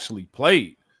actually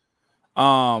played.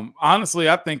 Honestly,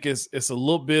 I think it's a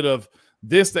little bit of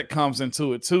this that comes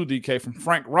into it too. DK from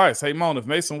Frank Rice. Hey, Mon, if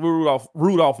Mason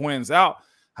Rudolph wins out,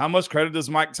 how much credit does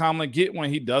Mike Tomlin get when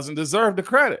he doesn't deserve the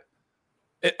credit?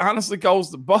 It honestly goes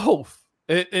to both.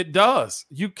 It does.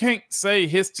 You can't say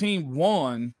his team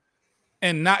won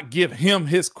and not give him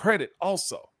his credit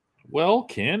also. Well,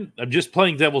 I'm just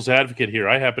playing devil's advocate here.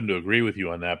 I happen to agree with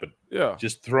you on that, but yeah,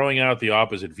 just throwing out the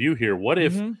opposite view here. What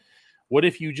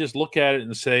if you just look at it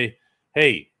and say,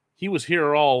 hey, he was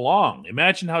here all along.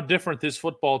 Imagine how different this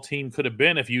football team could have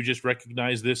been if you just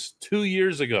recognized this 2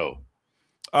 years ago.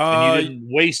 And you didn't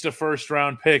waste a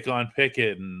first-round pick on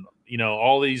Pickett and,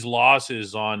 all these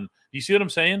losses on – you see what I'm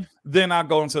saying? Then I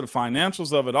go into the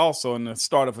financials of it also and the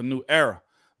start of a new era.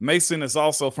 Mason is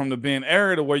also from the being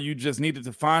era to where you just needed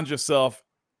to find yourself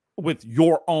with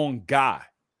your own guy.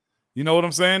 You know what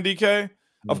I'm saying, DK?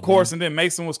 Of course, and then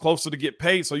Mason was closer to get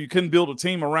paid, so you couldn't build a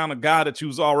team around a guy that you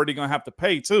was already going to have to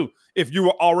pay too if you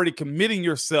were already committing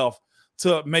yourself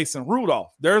to Mason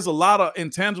Rudolph. There's a lot of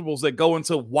intangibles that go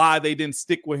into why they didn't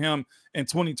stick with him in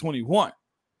 2021.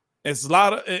 It's a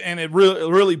lot of, and it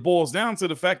really boils down to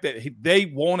the fact that they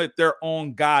wanted their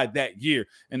own guy that year.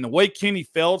 And the way Kenny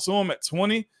fell to him at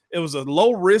 20, it was a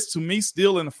low risk to me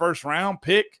still in the first round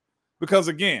pick. Because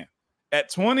again, at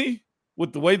 20,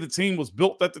 with the way the team was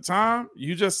built at the time,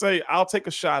 you just say, I'll take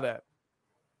a shot at it.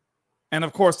 And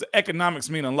of course, the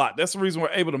economics mean a lot. That's the reason we're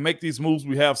able to make these moves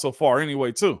we have so far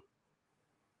anyway, too.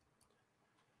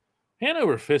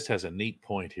 Hanover Fist has a neat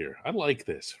point here. I like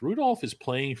this. Rudolph is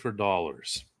playing for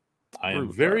dollars. I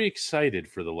am very excited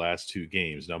for the last two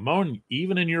games. Now, Moan,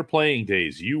 even in your playing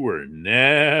days, you were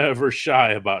never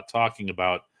shy about talking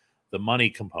about the money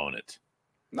component.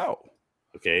 No.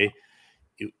 Okay?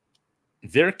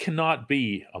 There cannot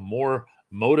be a more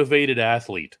motivated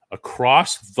athlete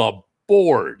across the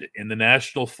board in the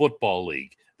National Football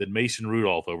League than Mason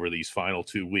Rudolph over these final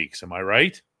 2 weeks. Am I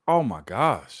right? Oh, my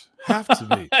gosh. Have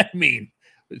to be. I mean,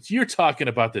 you're talking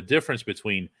about the difference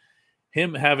between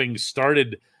him having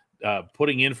started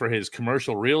putting in for his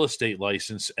commercial real estate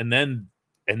license and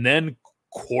then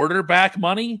quarterback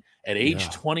money at age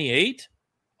 28.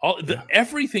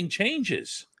 Everything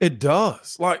changes. It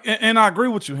does. And I agree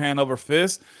with you, Hanover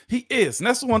Fist. He is. And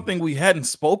that's the one thing we hadn't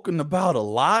spoken about a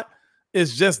lot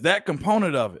is just that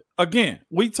component of it. Again,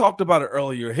 we talked about it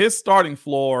earlier. His starting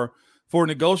floor for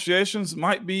negotiations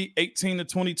might be 18 to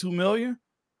 22 million.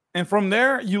 And from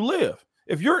there, you live.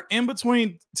 If you're in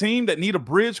between team that need a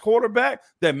bridge quarterback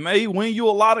that may win you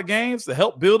a lot of games to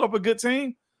help build up a good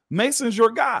team, Mason's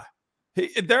your guy.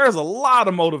 There's a lot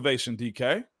of motivation,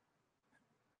 DK.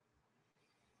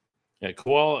 Yeah,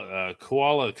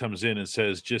 Koala comes in and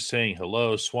says, just saying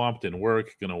hello, swamped in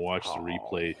work, going to watch the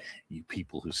replay. You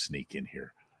people who sneak in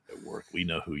here at work, we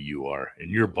know who you are, and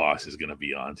your boss is going to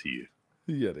be on to you.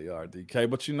 Yeah, they are, DK.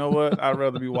 But you know what? I'd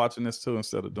rather be watching this too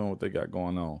instead of doing what they got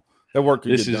going on. That work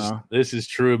this is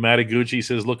true. Mataguchi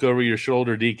says, look over your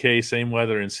shoulder, DK. Same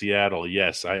weather in Seattle.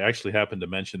 Yes, I actually happened to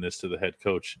mention this to the head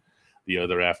coach the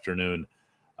other afternoon.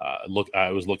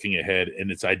 I was looking ahead, and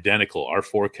it's identical. Our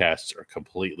forecasts are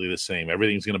completely the same.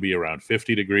 Everything's going to be around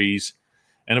 50 degrees.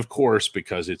 And, of course,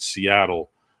 because it's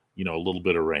Seattle, a little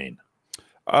bit of rain.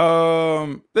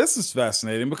 This is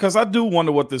fascinating because I do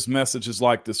wonder what this message is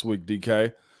like this week,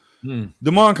 DK. Hmm.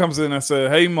 Damon comes in and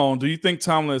said, "Hey, Mon, do you think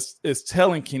Tomlin is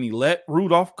telling Kenny let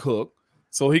Rudolph cook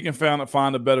so he can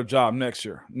find a better job next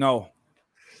year?" No.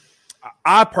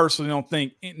 I personally don't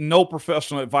think no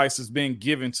professional advice is being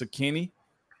given to Kenny,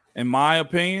 in my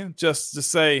opinion, just to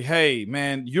say, hey,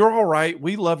 man, you're all right.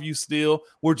 We love you still.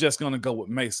 We're just going to go with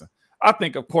Mason. I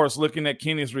think, of course, looking at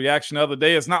Kenny's reaction the other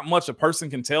day, it's not much a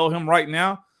person can tell him right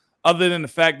now other than the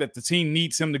fact that the team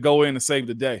needs him to go in and save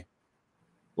the day.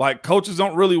 Like, coaches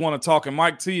don't really want to talk, and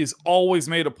Mike T has always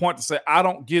made a point to say, I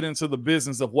don't get into the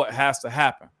business of what has to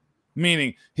happen,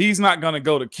 meaning he's not going to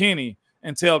go to Kenny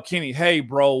and tell Kenny, hey,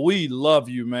 bro, we love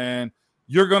you, man.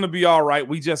 You're going to be all right.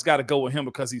 We just got to go with him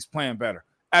because he's playing better.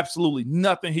 Absolutely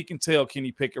nothing he can tell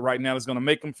Kenny Pickett right now is going to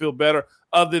make him feel better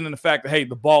other than the fact that, hey,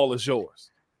 the ball is yours.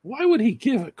 Why would he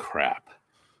give a crap?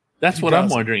 That's what I'm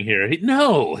wondering here.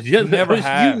 No, never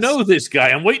has. You know this guy.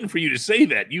 I'm waiting for you to say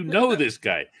that. You know this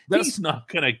guy. He's not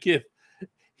going to give.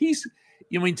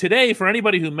 Today, for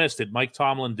anybody who missed it, Mike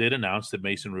Tomlin did announce that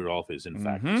Mason Rudolph is, in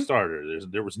fact, the starter.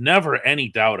 There was never any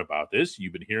doubt about this.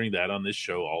 You've been hearing that on this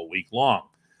show all week long.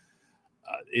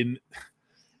 In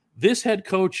this head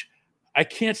coach, I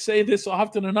can't say this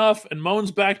often enough, and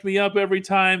Moan's backed me up every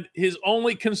time. His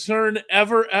only concern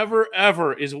ever, ever,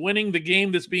 ever is winning the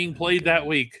game that's being played that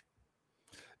week.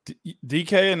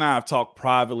 DK and I have talked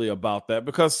privately about that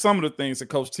because some of the things that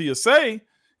Coach Tia say,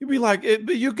 you'd be like,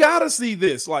 you got to see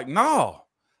this. Like, no,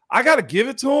 I got to give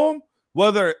it to him,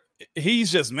 whether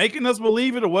he's just making us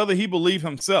believe it or whether he believe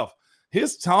himself.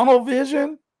 His tunnel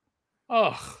vision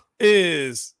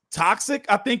is toxic.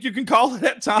 I think you can call it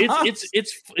at times.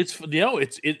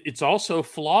 It's also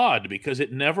flawed because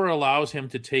it never allows him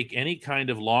to take any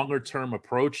kind of longer term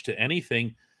approach to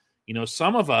anything.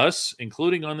 Some of us,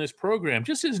 including on this program,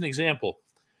 just as an example,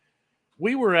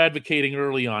 we were advocating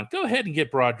early on, go ahead and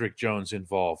get Broderick Jones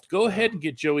involved. Go ahead and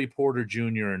get Joey Porter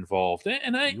Jr. involved.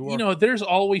 And there's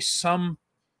always some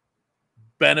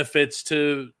benefits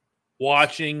to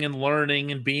watching and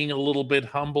learning and being a little bit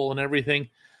humble and everything.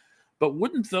 But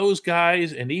wouldn't those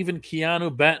guys and even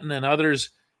Keanu Benton and others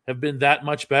have been that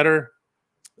much better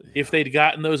if they'd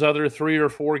gotten those other 3 or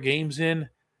 4 games in?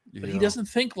 But he doesn't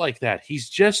think like that. He's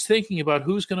just thinking about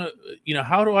who's going to,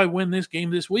 how do I win this game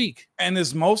this week? And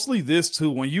it's mostly this, too.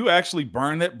 When you actually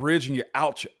burn that bridge and you're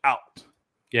out, you're out.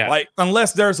 Yeah. Like,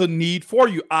 unless there's a need for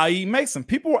you, i.e. Mason.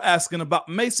 People were asking about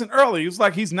Mason earlier. It was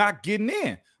like he's not getting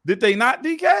in. Did they not,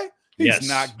 DK? He's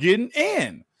not getting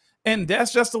in. And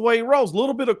that's just the way he rolls. A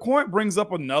little bit of coin brings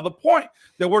up another point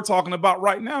that we're talking about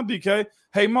right now, DK.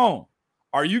 Hey, Mon,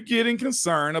 are you getting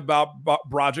concerned about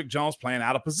Broderick Jones playing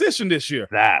out of position this year?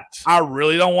 I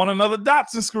really don't want another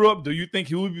Dotson screw up. Do you think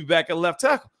he will be back at left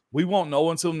tackle? We won't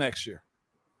know until next year.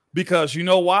 Because you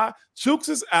know why? Chooks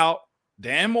is out,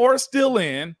 Dan Moore is still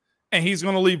in, and he's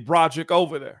going to leave Broderick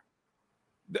over there.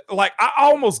 Like, I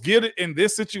almost get it in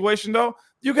this situation, though.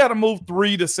 You got to move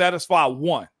 3 to satisfy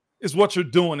 1. Is what you're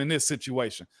doing in this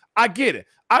situation. I get it.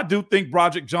 I do think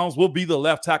Broderick Jones will be the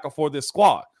left tackle for this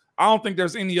squad. I don't think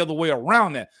there's any other way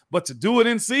around that. But to do it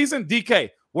in season,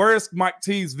 DK, where is Mike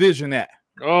T's vision at?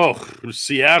 Oh,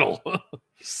 Seattle.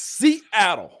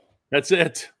 Seattle. That's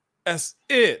it. That's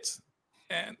it.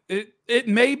 And it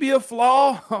may be a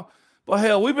flaw, but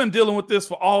hell, we've been dealing with this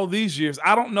for all these years.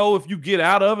 I don't know if you get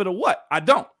out of it or what. I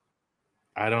don't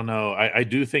know. I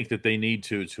do think that they need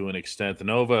to an extent. The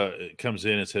Nova comes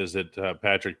in and says that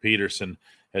Patrick Peterson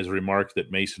has remarked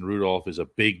that Mason Rudolph is a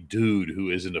big dude who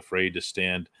isn't afraid to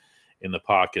stand in the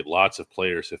pocket. Lots of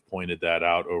players have pointed that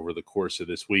out over the course of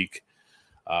this week.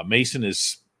 Mason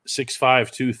is 6'5",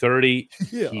 230.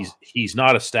 Yeah. He's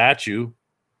not a statue,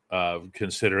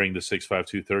 considering the 6'5",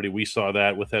 230. We saw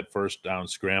that with that first down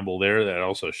scramble there. That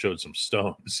also showed some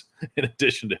stones in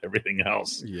addition to everything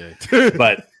else. Yeah.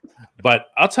 But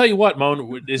I'll tell you what,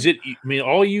 Moan,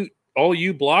 all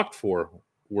you blocked for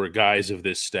were guys of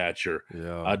this stature.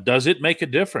 Yeah. Does it make a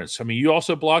difference? You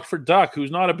also blocked for Duck,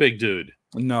 who's not a big dude.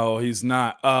 No, he's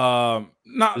not.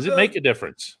 Does it make a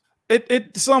difference?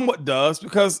 It somewhat does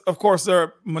because, of course, there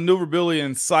are maneuverability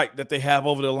and sight that they have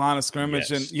over the line of scrimmage.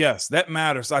 Yes. And, yes, that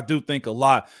matters, I do think, a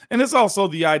lot. And it's also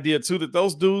the idea, too, that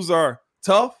those dudes are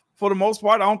tough for the most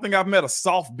part. I don't think I've met a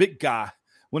soft, big guy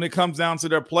when it comes down to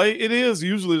their play. It is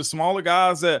usually the smaller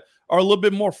guys that are a little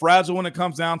bit more fragile when it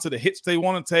comes down to the hits they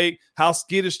want to take, how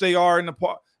skittish they are in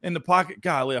the pocket.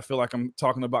 Golly, I feel like I'm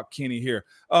talking about Kenny here.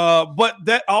 But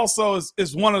that also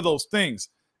is one of those things.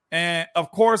 And,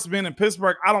 of course, being in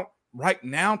Pittsburgh, I don't right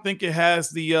now think it has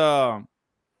the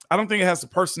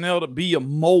personnel to be a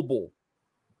mobile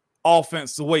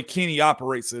offense the way Kenny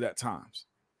operates it at times.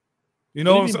 You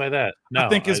know what do you mean by that? No, I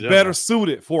think it's don't better know.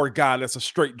 suited for a guy that's a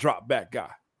straight drop back guy.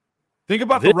 Think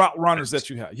about the route runners that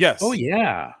you have. Yes. Oh,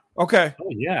 yeah. Okay. Oh,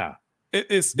 yeah.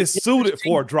 It's suited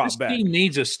for a drop back. This team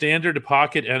needs a standard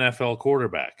pocket NFL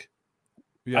quarterback.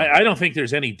 Yeah. I don't think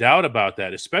there's any doubt about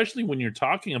that, especially when you're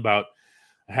talking about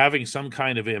having some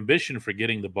kind of ambition for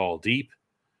getting the ball deep,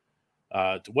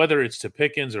 whether it's to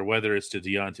Pickens or whether it's to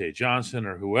Deontay Johnson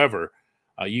or whoever.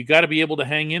 You got to be able to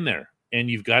hang in there, and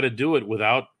you've got to do it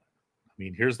without –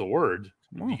 here's the word.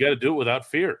 You got to do it without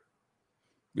fear.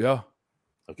 Yeah.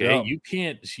 Okay, yeah. you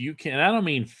can't. I don't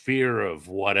mean fear of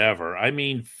whatever. I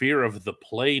mean fear of the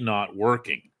play not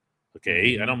working.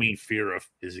 Okay, I don't mean fear of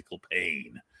physical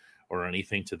pain or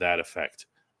anything to that effect.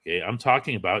 Okay, I'm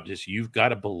talking about just you've got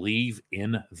to believe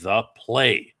in the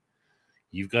play.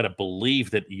 You've got to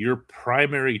believe that your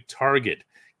primary target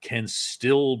can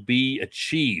still be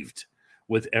achieved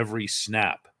with every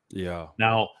snap. Yeah.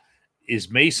 Now,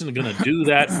 is Mason going to do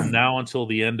that from now until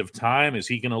the end of time? Is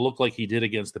he going to look like he did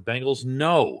against the Bengals?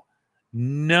 No.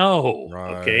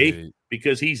 Right. Okay,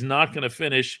 because he's not going to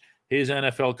finish his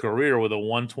NFL career with a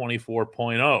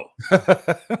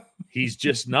 124.0. He's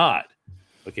just not.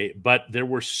 Okay, but there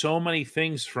were so many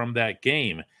things from that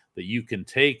game that you can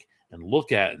take and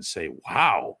look at and say,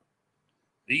 wow,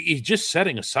 he's just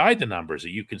setting aside the numbers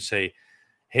that you can say,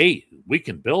 hey, we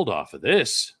can build off of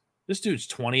this. This dude's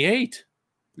 28.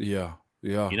 Yeah.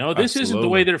 This absolutely. Isn't the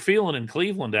way they're feeling in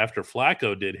Cleveland after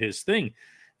Flacco did his thing,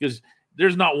 because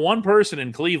there's not one person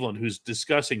in Cleveland who's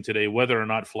discussing today whether or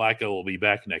not Flacco will be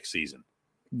back next season.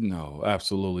 No,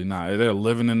 absolutely not. They're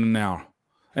living in the now.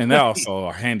 And they also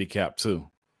are handicapped too.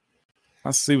 I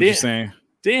see what you're saying.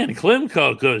 Dan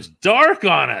Klimko goes dark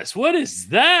on us. What is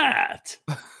that?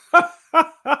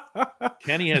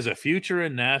 Kenny has a future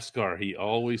in NASCAR. He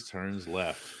always turns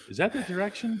left. Is that the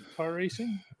direction, car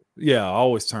racing? Yeah, I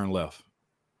always turn left.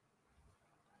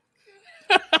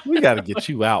 We got to get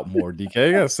you out more, DK.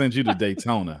 I got to send you to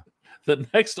Daytona. The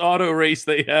next auto race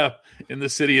they have in the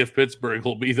city of Pittsburgh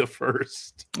will be the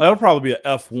first. That'll probably be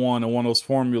an F1 or one of those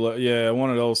one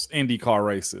of those IndyCar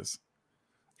races.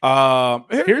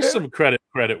 Here's some credit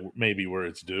maybe where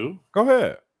it's due. Go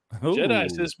ahead. Ooh.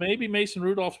 Jedi says maybe Mason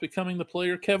Rudolph's becoming the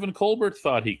player Kevin Colbert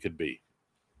thought he could be.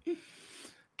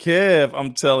 Kev,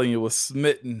 I'm telling you, was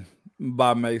smitten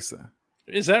by Mason.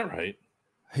 Is that right?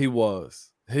 He was.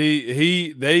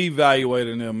 They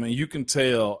evaluated him, and you can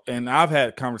tell. And I've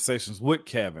had conversations with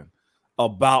Kevin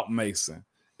about Mason,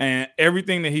 and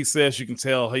everything that he says, you can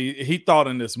tell he thought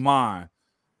in his mind,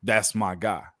 that's my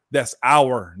guy. That's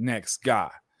our next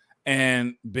guy.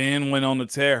 And Ben went on the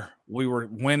tear. We were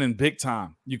winning big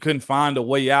time. You couldn't find a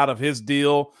way out of his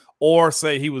deal or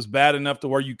say he was bad enough to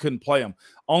where you couldn't play him.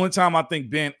 Only time I think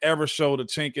Ben ever showed a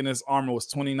chink in his armor was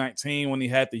 2019 when he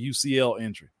had the UCL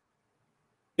injury.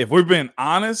 If we're being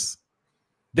honest,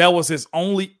 that was his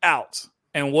only out.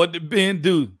 And what did Ben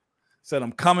do? Said,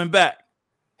 I'm coming back.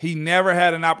 He never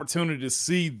had an opportunity to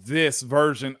see this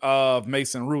version of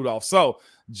Mason Rudolph. So,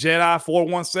 Jedi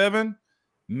 417,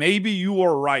 maybe you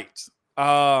were right.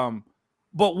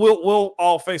 But we'll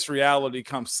all face reality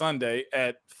come Sunday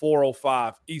at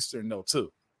 4:05 Eastern, though,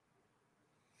 too.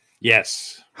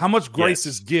 Yes. How much grace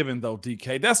is given, though,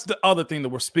 DK? That's the other thing that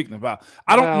we're speaking about.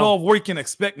 I don't know if we can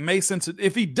expect Mason to –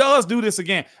 if he does do this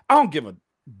again, I don't give a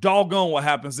doggone what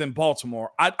happens in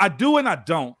Baltimore. I do and I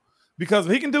don't, because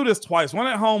if he can do this twice, one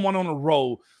at home, one on the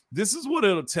road, this is what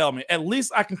it'll tell me. At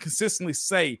least I can consistently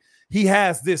say he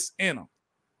has this in him.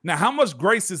 Now, how much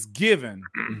grace is given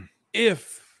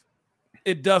if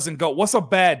it doesn't go? What's a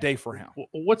bad day for him?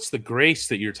 What's the grace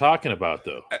that you're talking about,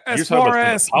 though? As far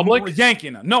as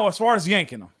yanking him. No, as far as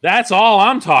yanking him. That's all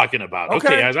I'm talking about.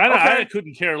 Okay, I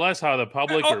couldn't care less how the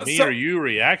public or me or you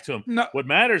react to him. No. What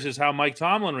matters is how Mike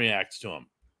Tomlin reacts to him.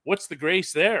 What's the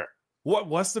grace there?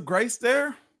 What's the grace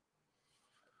there?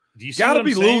 Do you see Gotta what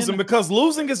be I'm saying? losing, because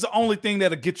losing is the only thing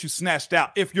that'll get you snatched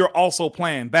out if you're also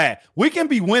playing bad. We can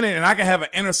be winning and I can have an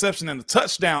interception and a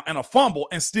touchdown and a fumble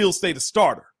and still stay the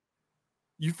starter.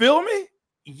 You feel me?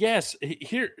 Yes.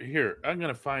 Here. I'm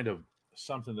going to find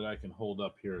something that I can hold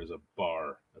up here as a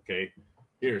bar. Okay.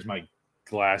 Here's my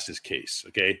glasses case.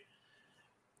 Okay.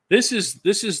 This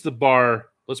is the bar.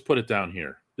 Let's put it down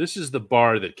here. This is the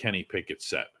bar that Kenny Pickett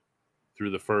set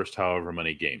through the first however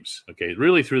many games. Okay.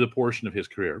 Really through the portion of his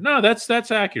career. No, that's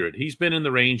accurate. He's been in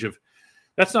the range of,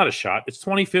 that's not a shot. It's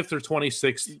 25th or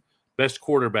 26th best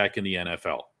quarterback in the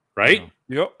NFL. Right?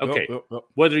 Yep. Okay. Yep.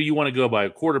 Whether you want to go by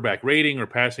quarterback rating or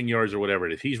passing yards or whatever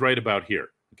it is, he's right about here.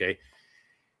 Okay.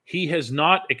 He has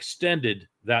not extended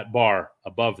that bar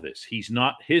above this.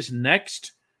 His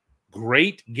next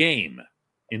great game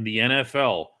in the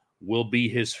NFL will be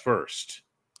his first.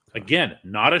 Again,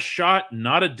 not a shot,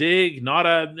 not a dig, not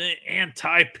a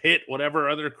anti-pit, whatever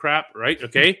other crap, right?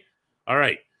 Okay? All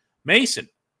right. Mason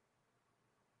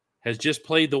has just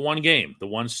played the one game, the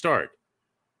one start.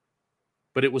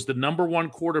 But it was the number one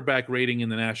quarterback rating in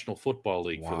the National Football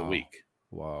League for the week.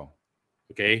 Wow.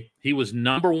 Okay? He was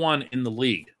number one in the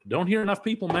league. Don't hear enough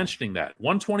people mentioning that.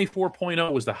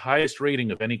 124.0 was the highest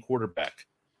rating of any quarterback.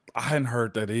 I hadn't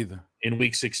heard that either. In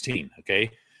week 16,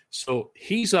 okay? So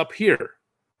he's up here.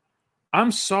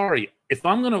 I'm sorry. If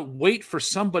I'm going to wait for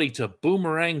somebody to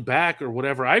boomerang back or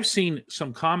whatever, I've seen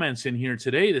some comments in here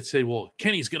today that say, well,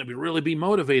 Kenny's going to really be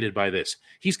motivated by this.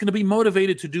 He's going to be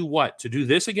motivated to do what? To do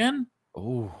this again?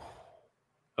 Oh.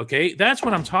 Okay, that's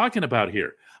what I'm talking about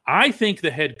here. I think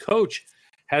the head coach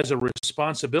has a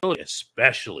responsibility,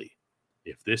 especially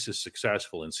if this is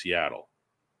successful in Seattle.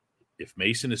 If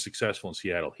Mason is successful in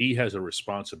Seattle, he has a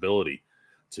responsibility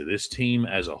to this team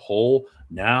as a whole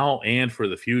now and for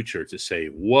the future to say,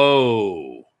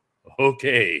 whoa,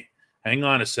 okay, hang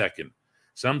on a second.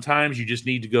 Sometimes you just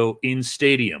need to go in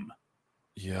stadium.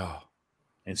 Yeah.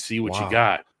 And see what you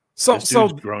got. So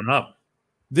grown up.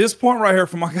 This point right here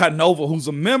from my guy Nova, who's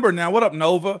a member now. What up,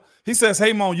 Nova? He says,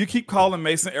 hey, Mon, you keep calling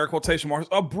Mason, air quotation marks,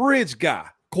 a bridge guy,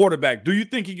 quarterback. Do you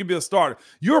think he can be a starter?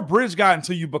 You're a bridge guy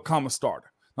until you become a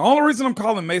starter. The only reason I'm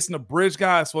calling Mason a bridge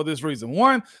guy is for this reason.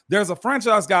 One, there's a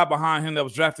franchise guy behind him that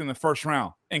was drafted in the first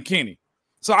round, and Kenny.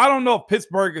 So I don't know if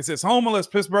Pittsburgh is his home unless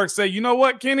Pittsburgh say, you know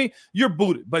what, Kenny, you're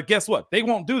booted. But guess what? They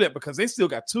won't do that because they still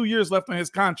got 2 years left on his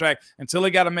contract until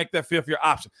they got to make that fifth-year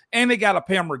option. And they got to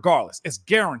pay him regardless. It's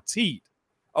guaranteed.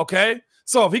 Okay?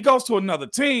 So if he goes to another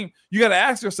team, you got to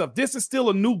ask yourself, this is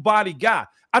still a new body guy.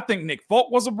 I think Nick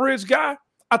Folk was a bridge guy.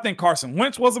 I think Carson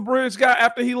Wentz was a bridge guy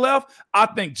after he left. I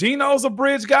think Geno's a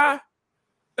bridge guy.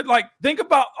 Like, think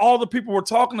about all the people we're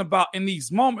talking about in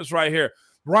these moments right here.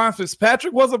 Ryan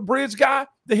Fitzpatrick was a bridge guy.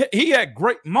 He had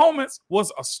great moments,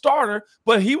 was a starter,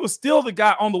 but he was still the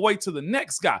guy on the way to the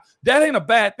next guy. That ain't a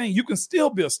bad thing. You can still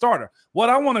be a starter. What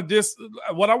I want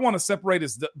to separate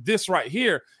is this right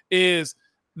here is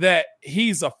that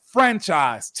he's a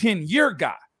franchise 10-year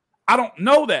guy. I don't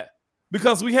know that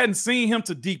because we hadn't seen him,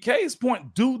 to DK's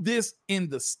point, do this in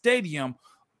the stadium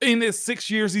in his 6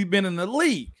 years he's been in the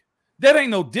league. That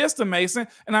ain't no diss to Mason.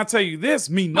 And I tell you this,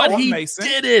 Mason.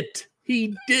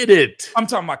 He did it. I'm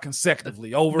talking about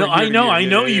consecutively over. No, I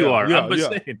know you are. Yeah, I'm just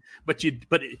saying. But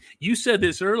you said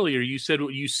this earlier. You said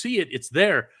you see it. It's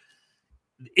there.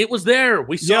 It was there.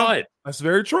 We saw it. That's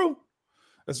very true.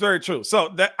 That's very true. So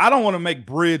that I don't want to make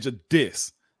bridge a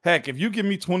diss. Heck, if you give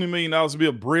me $20 million to be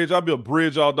a bridge, I'll be a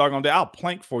bridge all doggone day. I'll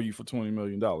plank for you for $20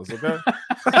 million. Okay.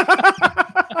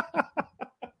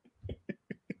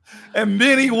 And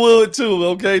many would too.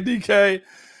 Okay, DK.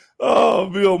 Oh,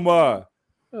 Bill my.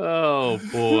 Oh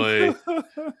boy.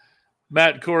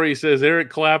 Matt Corey says Eric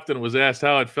Clapton was asked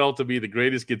how it felt to be the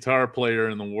greatest guitar player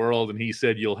in the world, and he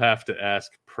said, "You'll have to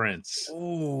ask Prince."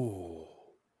 Oh.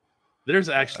 There's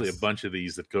actually a bunch of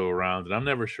these that go around, and I'm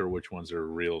never sure which ones are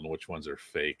real and which ones are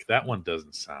fake. That one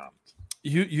doesn't sound.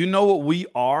 You know what we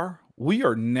are? We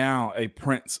are now a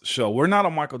Prince show. We're not a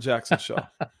Michael Jackson show.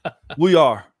 We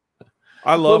are.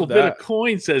 I love that. A little bit of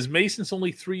coin says Mason's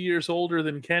only 3 years older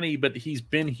than Kenny, but he's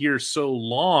been here so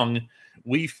long,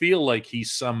 we feel like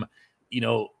he's some,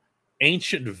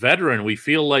 ancient veteran. We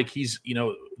feel like he's,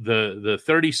 the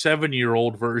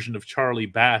 37-year-old version of Charlie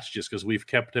Bass just because we've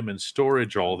kept him in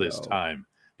storage all this time.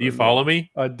 Do you follow me?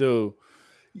 I do.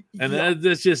 And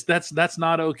that's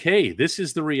not okay. This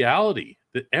is the reality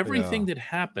that everything that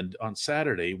happened on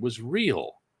Saturday was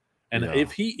real. And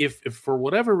if for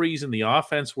whatever reason the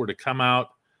offense were to come out,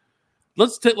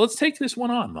 let's take this one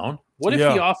on, Moan. What if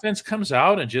the offense comes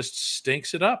out and just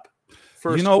stinks it up?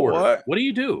 First quarter? What do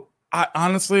you do? I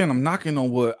honestly, and I'm knocking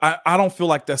on wood, I don't feel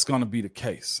like that's going to be the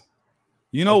case.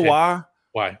 You know why?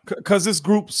 Why? Because this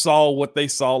group saw what they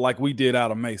saw like we did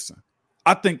out of Mason.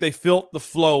 I think they felt the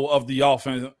flow of the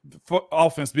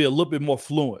offense be a little bit more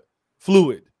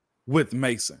fluid with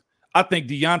Mason. I think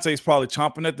Deontay's probably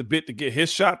chomping at the bit to get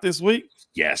his shot this week.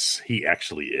 Yes, he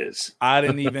actually is. we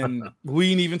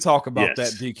didn't even talk about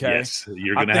that, DK. Yes,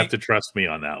 you're going to have to trust me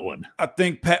on that one. I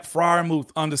think Pat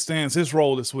Fryermuth understands his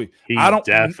role this week. He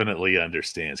definitely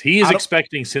understands. He is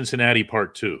expecting Cincinnati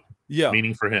part 2. Yeah.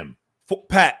 Meaning for him.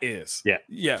 Pat is. Yeah.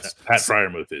 Yes. Pat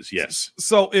Fryermuth is, yes.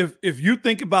 So if you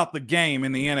think about the game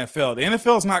in the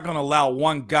NFL is not going to allow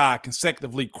one guy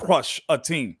consecutively crush a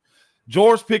team.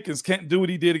 George Pickens can't do what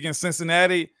he did against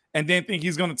Cincinnati and then think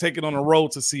he's going to take it on the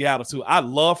road to Seattle too. I'd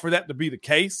love for that to be the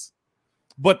case,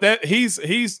 but that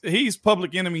he's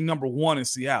public enemy number 1 in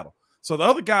Seattle. So the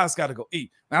other guys got to go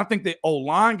eat. And I think the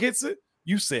O-line gets it,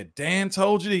 You said Dan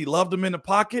told you that he loved him in the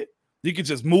pocket. He could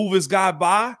just move his guy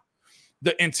by.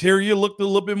 The interior looked a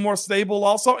little bit more stable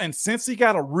also. And since he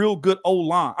got a real good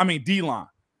D-line,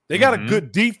 they got a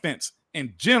good defense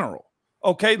in general.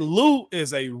 Okay, Lou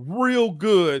is a real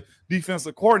good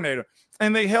defensive coordinator,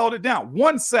 and they held it down.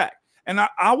 1 sack. And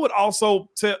I would also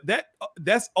tell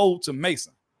that's owed to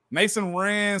Mason.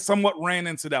 Mason somewhat ran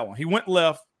into that one. He went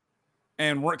left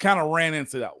and kind of ran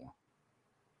into that one.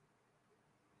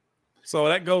 So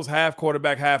that goes half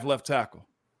quarterback, half left tackle.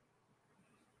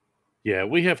 Yeah,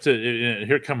 we have to.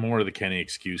 Here come more of the Kenny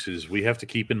excuses. We have to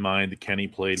keep in mind that Kenny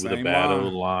played with a bad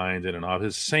O-line and an off.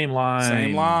 Same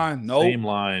line.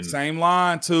 Nope. Same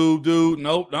line too, dude.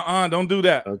 Nope. Don't do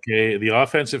that. Okay. The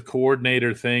offensive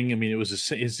coordinator thing. I mean, it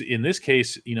was in this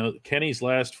case. Kenny's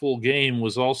last full game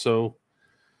was also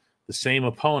the same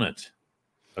opponent.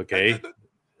 Okay.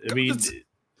 I mean,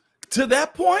 to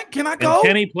that point, can I go? And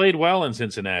Kenny played well in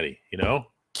Cincinnati.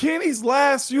 Kenny's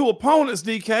last few opponents,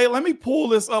 DK, let me pull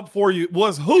this up for you,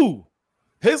 was who?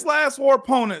 His last 4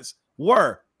 opponents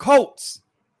were Colts,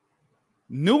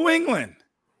 New England.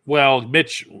 Well,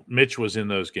 Mitch was in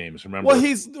those games, remember? Well,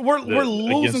 we're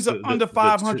losing to under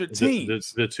 500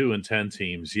 teams. The 2-10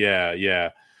 teams,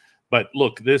 yeah. But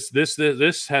look, this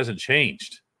hasn't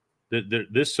changed.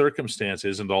 This circumstance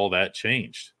isn't all that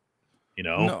changed,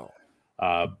 No.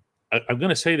 I'm going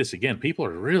to say this again. People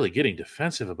are really getting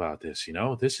defensive about this.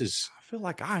 This is. I feel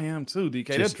like I am too,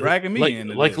 DK. They're dragging me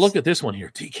into this. Look at this one here.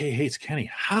 DK hates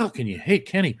Kenny. How can you hate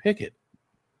Kenny Pickett?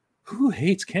 Who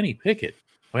hates Kenny Pickett?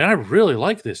 I mean, I really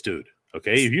like this dude.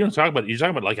 Okay, if you're talking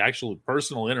about like actual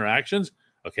personal interactions.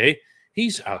 Okay,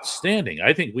 he's outstanding.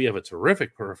 I think we have a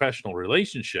terrific professional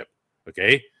relationship.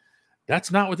 Okay, that's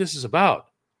not what this is about.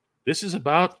 This is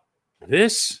about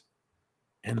this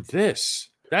and this.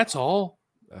 That's all.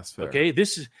 That's fair. Okay,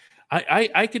 this is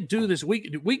I could do this. We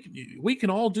can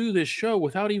all do this show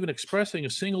without even expressing a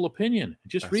single opinion,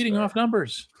 just reading off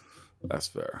numbers. That's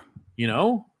fair.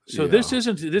 So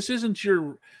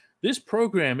Yeah. This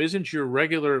program isn't your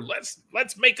regular. Let's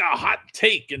make a hot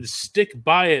take and stick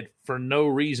by it for no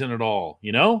reason at all.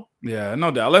 Yeah,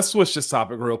 no doubt. Let's switch this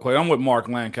topic real quick. I'm with Mark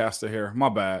Lancaster here. My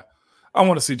bad. I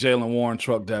want to see Jalen Warren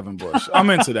truck Devin Bush. I'm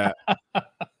into that.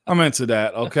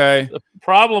 Okay. The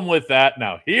problem with that,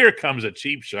 now here comes a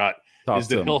cheap shot, is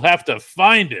that he'll have to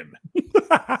find him.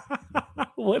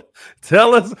 What?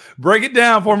 Tell us, break it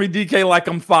down for me, DK, like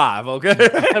I'm 5, okay?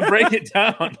 Break it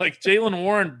down. Like Jalen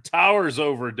Warren towers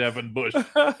over Devin Bush,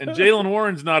 and Jalen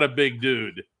Warren's not a big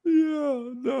dude.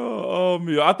 Yeah,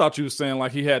 no. I thought you were saying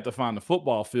like he had to find the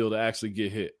football field to actually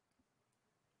get hit.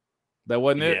 That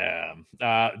wasn't it?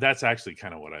 Yeah, that's actually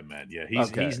kind of what I meant. Yeah,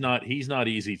 he's not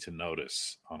easy to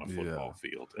notice on a football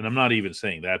field, and I'm not even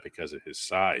saying that because of his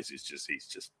size.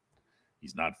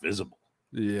 He's not visible.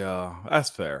 Yeah, that's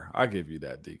fair. I give you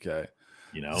that, DK.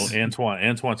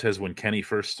 Antoine says when Kenny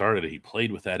first started, he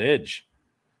played with that edge.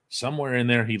 Somewhere in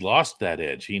there, he lost that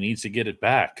edge. He needs to get it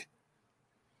back.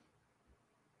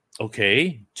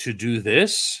 Okay, to do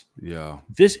this,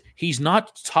 he's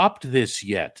not topped this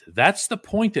yet. That's the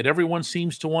point that everyone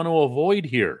seems to want to avoid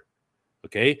here.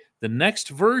 Okay, the next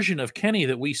version of Kenny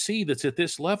that we see that's at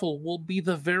this level will be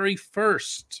the very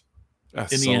first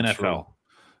in the NFL. True.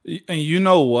 And you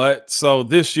know what? So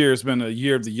this year has been a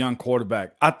year of the young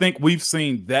quarterback. I think we've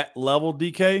seen that level,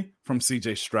 DK, from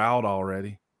CJ Stroud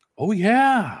already. Oh,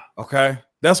 yeah. Okay,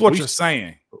 that's what you're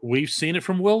saying. We've seen it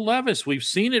from Will Levis. We've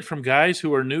seen it from guys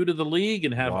who are new to the league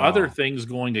and have other things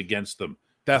going against them.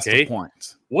 That's the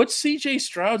point. What's C.J.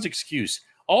 Stroud's excuse?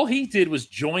 All he did was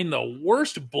join the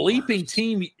worst bleeping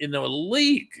team in the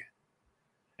league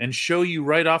and show you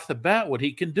right off the bat what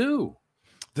he can do.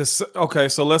 Okay,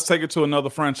 so let's take it to another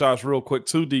franchise real quick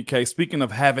too, DK. Speaking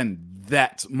of having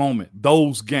that moment,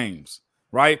 those games,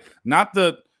 right? Not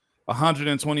the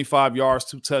 125 yards,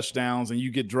 2 touchdowns, and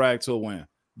you get dragged to a win.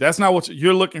 That's not what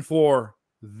you're looking for,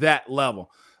 that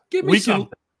level. Give me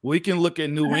something. We can look at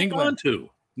New England. Too.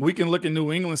 We can look at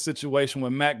New England's situation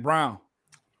with Mac Brown,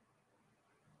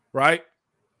 right?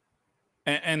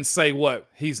 And say what?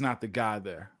 He's not the guy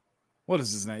there. What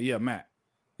is his name? Yeah, Mac.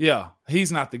 Yeah,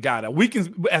 he's not the guy that we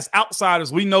can, as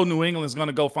outsiders, we know New England's going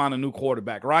to go find a new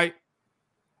quarterback, right?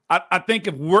 I think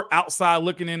if we're outside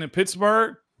looking in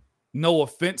Pittsburgh, no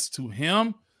offense to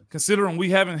him, considering we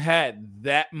haven't had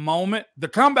that moment, the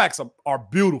comebacks are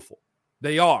beautiful.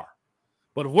 They are.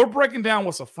 But if we're breaking down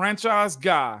what's a franchise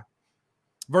guy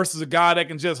versus a guy that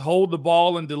can just hold the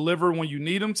ball and deliver when you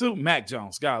need him to, Mac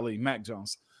Jones. Golly, Mac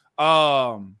Jones.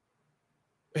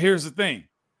 Here's the thing.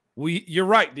 You're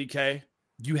right, DK.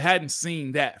 You hadn't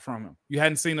seen that from him. You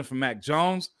hadn't seen it from Mac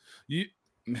Jones.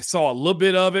 Saw a little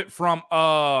bit of it from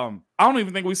I don't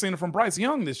even think we've seen it from Bryce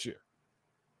Young this year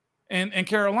in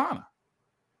Carolina.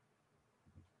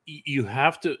 You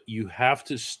have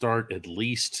to start at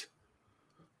least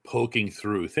poking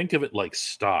through. Think of it like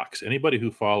stocks. Anybody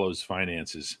who follows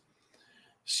finances,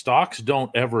 stocks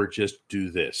don't ever just do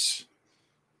this.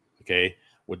 Okay?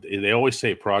 They always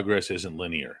say progress isn't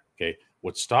linear. Okay?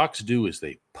 What stocks do is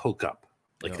they poke up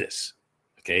like this.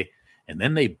 Okay? And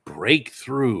then they break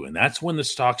through, and that's when the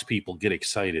stocks people get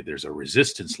excited. There's a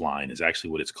resistance line is actually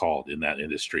what it's called in that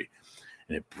industry.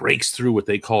 And it breaks through what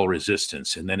they call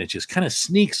resistance, and then it just kind of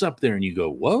sneaks up there, and you go,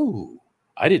 whoa,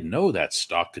 I didn't know that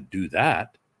stock could do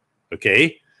that.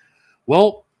 Okay?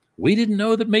 Well, we didn't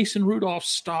know that Mason Rudolph's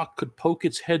stock could poke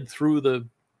its head through the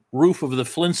roof of the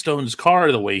Flintstones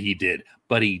car the way he did,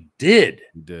 but he did.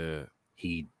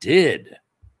 He did.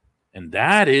 And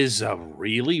that is a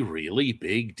really, really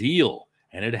big deal.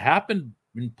 And it happened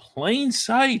in plain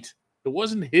sight. It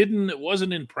wasn't hidden. It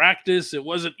wasn't in practice. It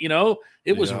wasn't,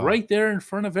 it was right there in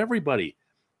front of everybody.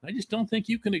 I just don't think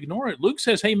you can ignore it. Luke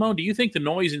says, hey, Moan, do you think the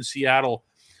noise in Seattle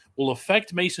will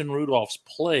affect Mason Rudolph's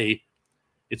play?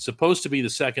 It's supposed to be the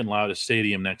second loudest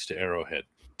stadium next to Arrowhead.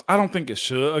 I don't think it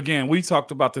should. Again, we talked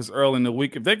about this early in the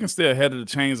week. If they can stay ahead of the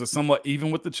chains or somewhat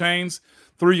even with the chains,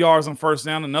 3 yards on first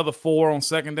down, another 4 on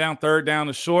second down, third down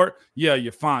is short, yeah,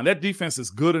 you're fine. That defense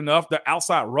is good enough. The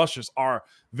outside rushers are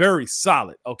very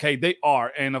solid, okay? They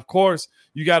are. And, of course,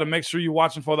 you got to make sure you're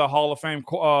watching for the Hall of Fame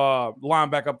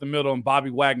linebacker up the middle and Bobby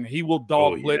Wagner. He will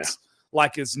dog blitz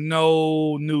like it's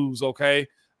no news, okay?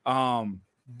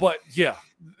 But, yeah,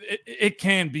 it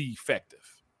can be effective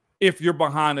if you're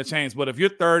behind the chains. But if you're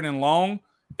third and long,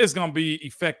 it's going to be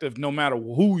effective no matter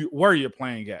where you're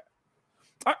playing at.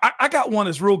 I got one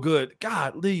that's real good.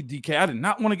 God, Lee, DK, I did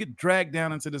not want to get dragged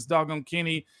down into this doggone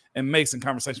Kenny and Mason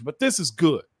conversation, but this is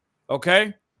good,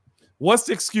 okay? What's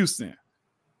the excuse then?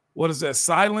 What is that?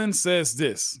 Silence says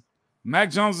this.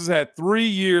 Mac Jones has had 3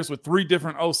 years with 3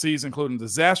 different OCs, including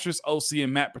disastrous OC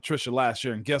and Matt Patricia last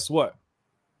year. And guess what?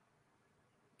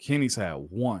 Kenny's had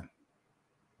 1.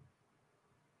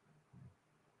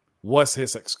 What's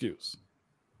his excuse?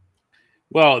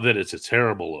 Well, that it's a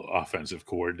terrible offensive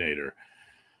coordinator.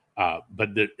 But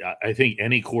I think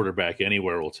any quarterback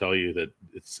anywhere will tell you that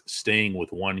it's staying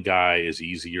with one guy is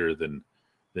easier than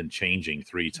changing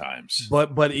 3 times.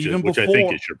 But even which before, I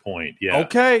think is your point. Yeah.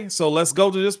 Okay, so let's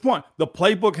go to this point. The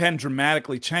playbook hadn't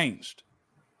dramatically changed.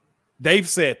 They've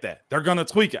said that. They're going to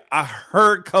tweak it. I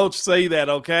heard Coach say that,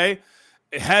 okay?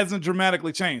 It hasn't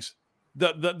dramatically changed.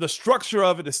 The structure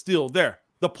of it is still there.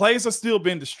 The plays are still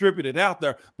being distributed out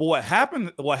there. But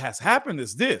what has happened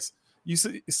is this. You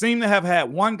seem to have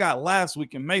had one guy last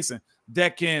week in Mason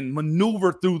that can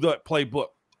maneuver through the playbook,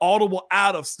 audible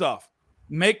out of stuff,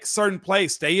 make certain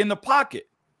plays, stay in the pocket.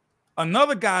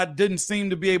 Another guy didn't seem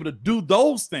to be able to do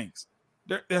those things.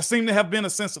 There seemed to have been a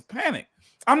sense of panic.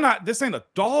 This ain't a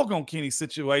dog on Kenny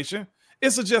situation.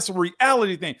 It's just a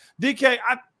reality thing. DK,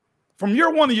 from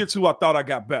year 1 to year 2, I thought I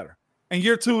got better. And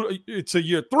year 2 to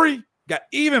year 3, got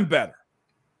even better.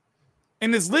 In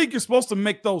this league, you're supposed to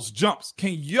make those jumps.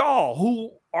 Can y'all,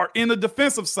 who are in the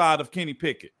defensive side of Kenny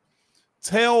Pickett,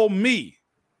 tell me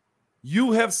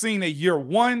you have seen a year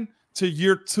 1 to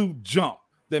year 2 jump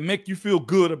that make you feel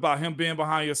good about him being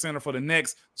behind your center for the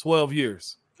next 12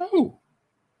 years? No.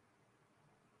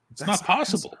 It's not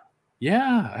possible.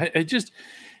 Yeah. I just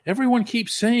everyone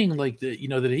keeps saying like that,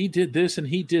 that he did this and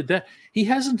he did that. He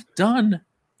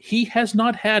has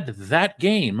not had that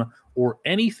game or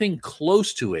anything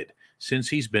close to it since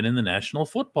he's been in the National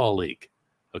Football League.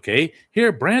 Okay?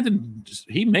 Here, Brandon,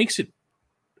 he makes it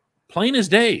plain as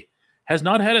day. Has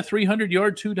not had a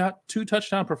 300-yard,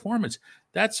 2-touchdown performance.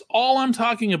 That's all I'm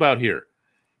talking about here.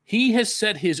 He has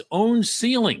set his own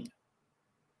ceiling.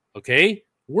 Okay?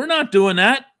 We're not doing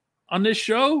that on this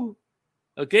show.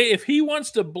 Okay? If he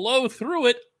wants to blow through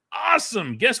it,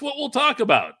 awesome. Guess what we'll talk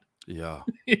about? Yeah.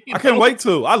 I can't wait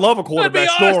to. I love a quarterback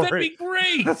story. That'd be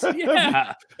great.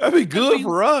 Yeah. That'd be good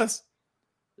for us.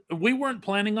 We weren't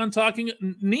planning on talking,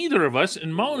 neither of us,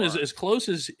 and Moan is as close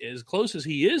as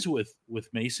he is with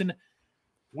Mason.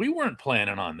 We weren't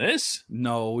planning on this.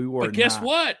 No, we weren't. But guess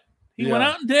what? He went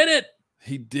out and did it.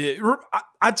 He did.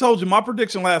 I told you my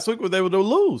prediction last week was they would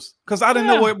lose because I didn't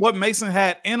know what Mason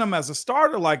had in him as a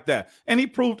starter like that. And he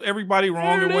proved everybody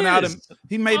wrong and went out and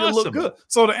he made it look good.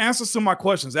 So the answers to my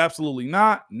questions, absolutely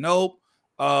not. Nope.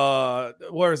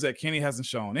 Where is that? Kenny hasn't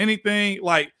shown anything.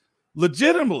 Like,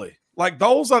 legitimately. Like,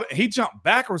 he jumped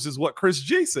backwards is what Chris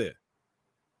G said.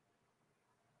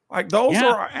 Like, those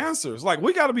are our answers. Like,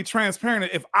 we got to be transparent.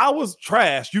 If I was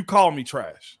trash, you call me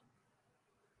trash.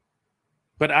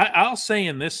 But I'll say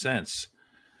in this sense,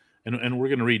 and we're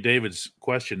going to read David's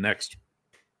question next.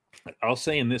 I'll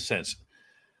say in this sense,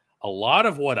 a lot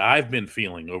of what I've been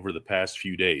feeling over the past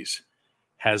few days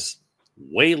has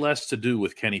way less to do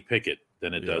with Kenny Pickett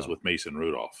than it does with Mason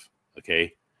Rudolph.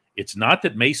 Okay. It's not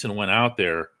that Mason went out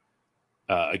there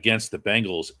against the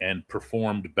Bengals and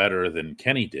performed better than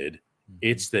Kenny did.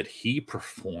 It's that he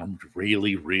performed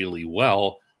really, really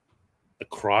well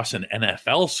across an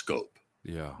NFL scope.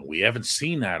 Yeah. We haven't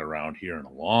seen that around here in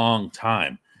a long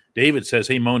time. David says,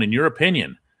 hey, Moan, in your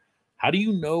opinion, how do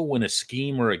you know when a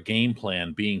scheme or a game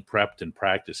plan being prepped in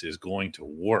practice is going to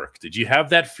work? Did you have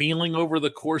that feeling over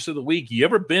the course of the week? You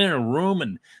ever been in a room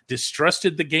and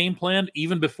distrusted the game plan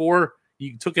even before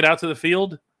you took it out to the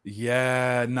field?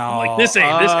 Yeah, no. I'm like, this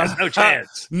has no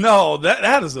chance. No,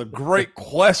 that is a great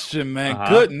question, man.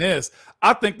 Goodness.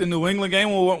 I think the New England game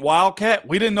when we went Wildcat,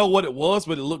 we didn't know what it was,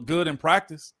 but it looked good in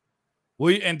practice.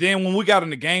 And then when we got in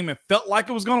the game and felt like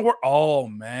it was going to work, oh,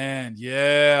 man,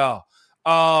 yeah.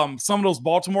 Some of those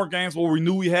Baltimore games where we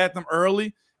knew we had them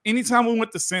early, anytime we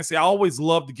went to Cincy, I always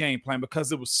loved the game plan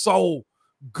because it was so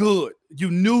good.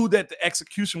 You knew that the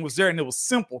execution was there and it was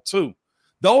simple too.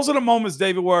 Those are the moments,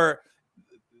 David, where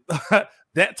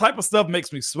that type of stuff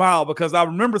makes me smile because I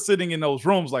remember sitting in those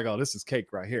rooms like, oh, this is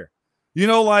cake right here. You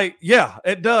know, like, yeah,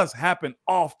 it does happen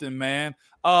often, man.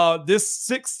 This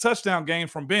 6-touchdown game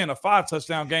from Ben, a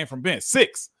 5-touchdown game from Ben,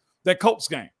 6, that Colts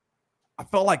game. I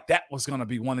felt like that was going to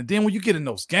be one. And then when you get in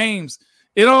those games,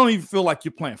 it don't even feel like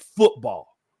you're playing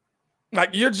football. Like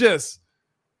you're just,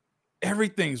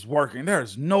 everything's working.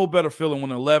 There's no better feeling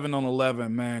when 11 on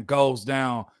 11, man, goes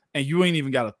down and you ain't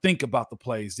even got to think about the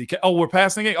plays. DK. Oh, we're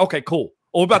passing it? Okay, cool.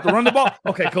 Oh, we're about to run the ball?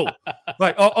 Okay, cool.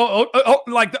 Like,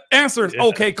 like the answer is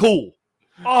okay, cool.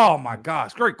 Oh, my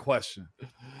gosh. Great question.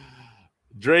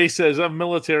 Dre says, I'm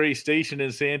military stationed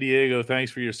in San Diego.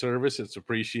 Thanks for your service. It's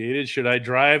appreciated. Should I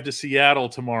drive to Seattle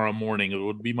tomorrow morning? It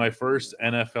would be my first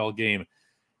NFL game.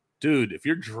 Dude, if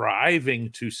you're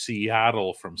driving to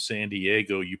Seattle from San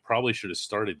Diego, you probably should have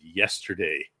started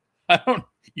yesterday.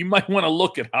 You might want to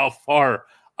look at how far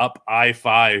up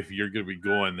I-5 you're going to be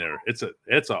going there. It's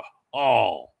a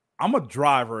haul. I'm a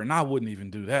driver, and I wouldn't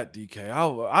even do that, DK.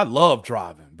 I love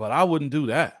driving, but I wouldn't do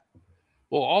that.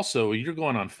 Well, also, you're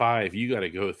going on 5. You got to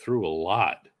go through a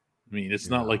lot. I mean, it's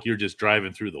not like you're just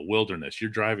driving through the wilderness. You're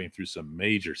driving through some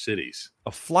major cities.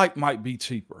 A flight might be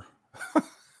cheaper.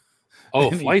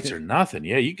 Flights are nothing.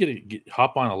 Yeah, you could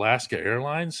hop on Alaska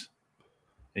Airlines,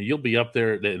 and you'll be up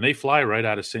there. And they fly right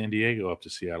out of San Diego up to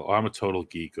Seattle. I'm a total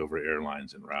geek over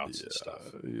airlines and routes and stuff.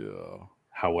 Yeah.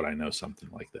 How would I know something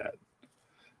like that?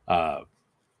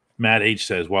 Matt H.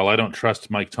 says, while I don't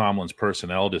trust Mike Tomlin's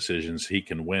personnel decisions, he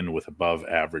can win with above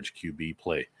average QB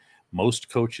play. Most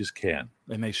coaches can.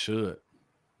 And they should.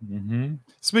 Mm-hmm.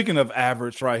 Speaking of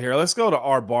average right here, let's go to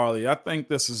Art Barley. I think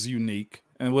this is unique.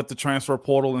 And with the transfer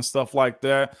portal and stuff like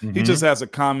that, he just has a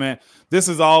comment. This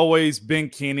has always been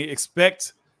Kenny.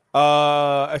 Expect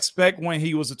when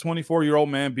he was a 24-year-old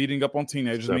man beating up on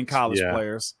teenagers, college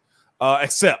players.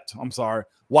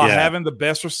 While having the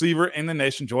best receiver in the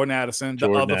nation, Jordan Addison,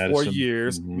 the other 4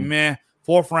 years, man,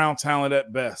 4th-round talent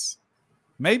at best.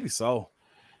 Maybe so.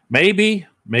 Maybe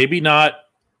not.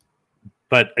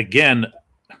 But again,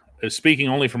 speaking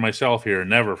only for myself here,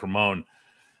 never for Moan,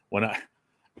 when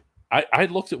I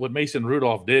looked at what Mason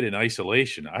Rudolph did in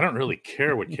isolation. I don't really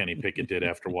care what Kenny Pickett did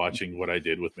after watching what I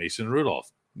did with Mason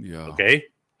Rudolph. Yeah. Okay?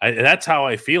 That's how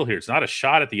I feel here. It's not a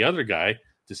shot at the other guy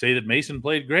to say that Mason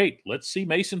played great. Let's see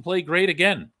Mason play great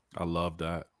again. I love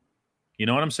that. You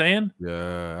know what I'm saying?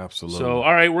 Yeah, absolutely. So,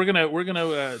 all right, we're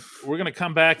gonna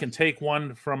come back and take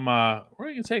one from. We're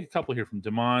gonna take a couple here from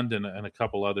Demond and a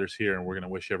couple others here, and we're gonna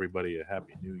wish everybody a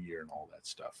happy New Year and all that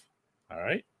stuff. All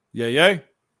right? Yay.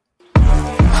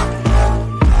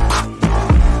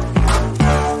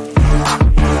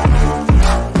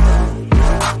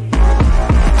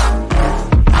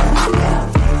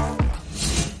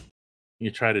 You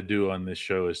try to do on this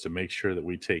show is to make sure that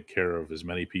we take care of as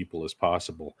many people as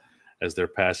possible as they're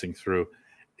passing through.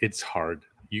 It's hard.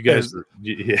 You guys,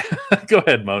 go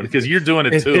ahead, Mo, because you're doing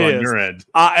it too on your end.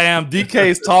 I am.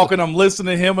 DK's talking. I'm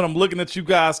listening to him, and I'm looking at you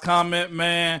guys comment,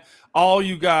 man. All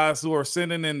you guys who are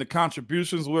sending in the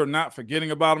contributions, we're not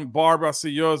forgetting about them. Barbara, I see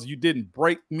yours. You didn't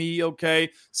break me, okay?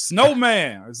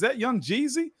 Snowman, is that Young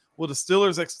Jeezy? Will the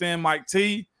Steelers extend Mike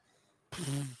T?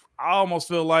 I almost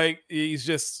feel like he's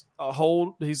just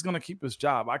he's going to keep his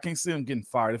job. I can't see him getting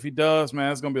fired. If he does,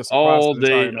 man, it's going to be a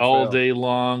surprise. All day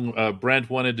long. Brent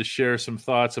wanted to share some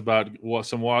thoughts about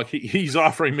some walk. He's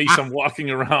offering me some walking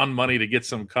around money to get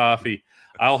some coffee.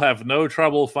 I'll have no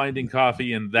trouble finding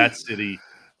coffee in that city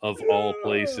of all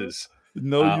places.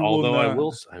 No, you although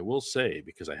will not. I will say,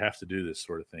 because I have to do this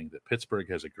sort of thing, that Pittsburgh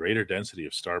has a greater density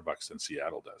of Starbucks than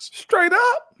Seattle does. Straight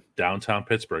up. Downtown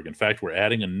Pittsburgh. In fact, we're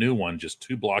adding a new one just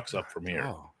 2 blocks up from here.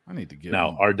 Oh, I need to get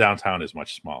Now, one. our downtown is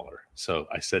much smaller. So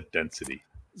I said density.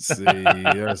 See,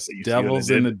 there's You see devils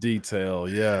what I in did? the detail.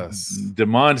 Yes.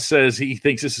 DeMond says he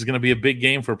thinks this is going to be a big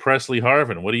game for Presley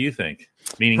Harvin. What do you think?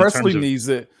 Meaning in Presley terms of needs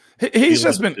it. He's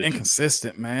just been position.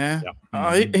 inconsistent, man.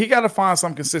 Yep. He got to find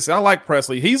something consistent. I like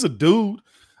Presley. He's a dude.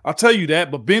 I'll tell you that.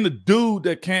 But being a dude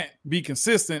that can't be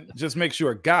consistent just makes you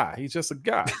a guy. He's just a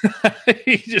guy.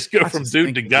 He just go from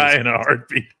dude to guy in a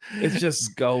heartbeat. It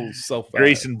just goes so fast.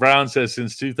 Grayson Brown says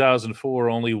since 2004,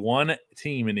 only one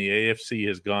team in the AFC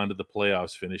has gone to the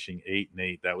playoffs, finishing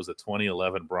 8-8. That was the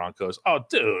 2011 Broncos. Oh,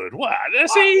 dude, what?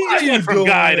 See, he went from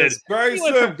guy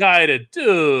to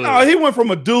dude. No, he went from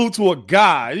a dude to a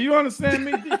guy. You understand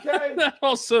me, DK? That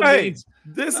also means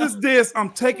this.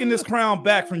 I'm taking this crown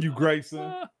back from you,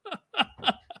 Grayson.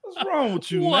 What's wrong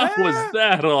with you, what man? was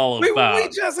that all about?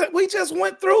 We just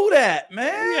went through that,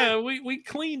 man. Yeah, we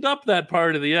cleaned up that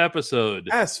part of the episode.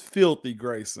 That's filthy,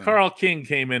 Grayson. Carl King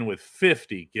came in with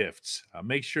 50 gifts.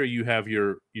 Make sure you have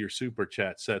your super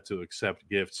chat set to accept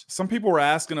gifts. Some people were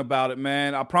asking about it,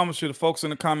 man. I promise you, the folks in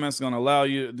the comments are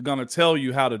gonna tell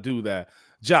you how to do that.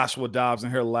 Joshua Dobbs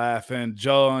in here laughing.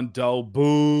 John Doe,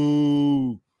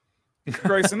 boo.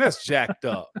 Grayson, that's jacked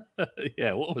up.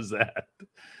 Yeah, what was that?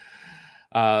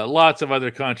 Lots of other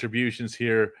contributions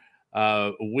here.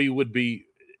 We would be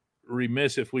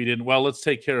remiss if we didn't. Well, let's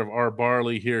take care of our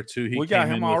Barley here too. We got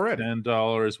him already.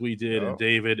 $10. We did, and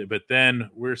David. But then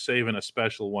we're saving a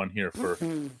special one here for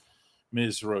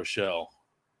Ms. Rochelle,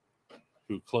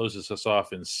 who closes us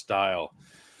off in style.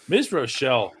 Ms.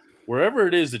 Rochelle, wherever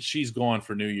it is that she's going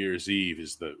for New Year's Eve,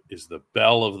 is the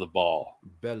belle of the ball.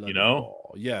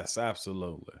 Yes,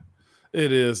 absolutely.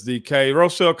 It is, DK.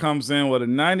 Rochelle comes in with a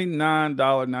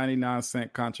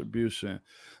 $99.99 contribution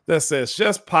that says,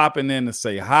 just popping in to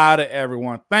say hi to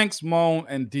everyone. Thanks, Moan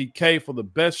and DK, for the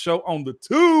best show on the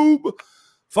tube.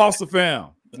 Foster fam,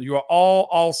 you are all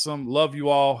awesome. Love you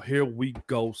all. Here we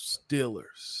go,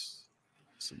 Steelers.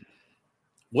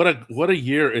 What a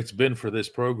year it's been for this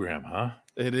program, huh?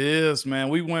 It is, man.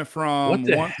 We went from what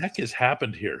the heck has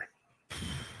happened here?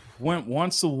 Went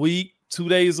once a week, 2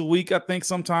 days a week, I think,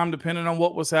 sometime, depending on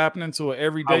what was happening, to an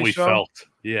everyday How we show. felt.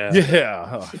 Yeah.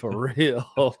 Yeah, for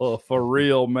real. For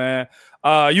real, man.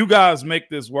 You guys make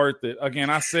this worth it. Again,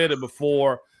 I said it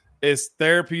before. It's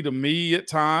therapy to me at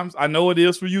times. I know it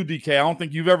is for you, DK. I don't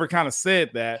think you've ever kind of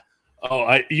said that.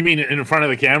 Oh, you mean in front of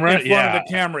the camera? In front of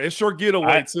the camera. It's your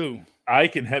getaway, too. I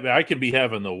can be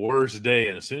having the worst day,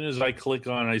 and as soon as I click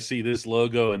on and I see this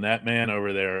logo and that man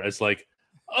over there, it's like,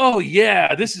 oh,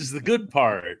 yeah, this is the good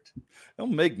part.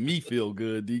 Don't make me feel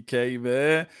good, DK,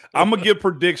 man. I'm going to give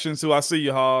predictions, too. I see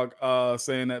you, Hog,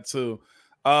 saying that, too.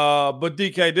 But,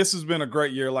 DK, this has been a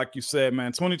great year, like you said,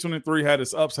 man. 2023 had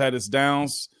its ups, had its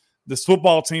downs. This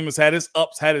football team has had its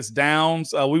ups, had its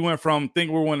downs. We went from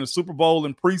thinking we were winning the Super Bowl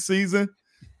in preseason.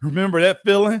 Remember that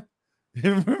feeling?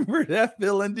 Remember that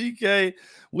feeling, DK?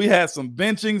 We had some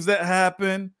benchings that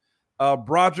happened.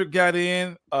 Broderick got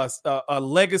in. A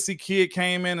legacy kid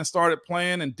came in and started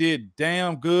playing and did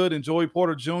damn good. And Joey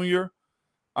Porter Jr.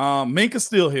 Minka's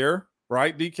still here,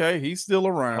 right, DK? He's still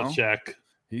around. I'll check.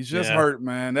 He's just hurt,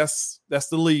 man. That's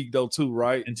the league, though, too,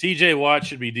 right? And TJ Watt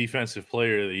should be Defensive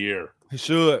Player of the Year. He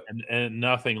should. And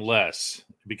nothing less.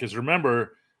 Because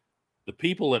remember, the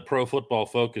people at Pro Football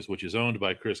Focus, which is owned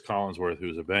by Chris Collinsworth,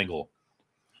 who's a Bengal,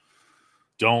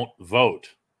 don't vote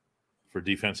for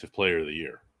Defensive Player of the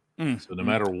Year. So no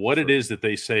matter what it is that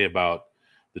they say about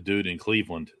the dude in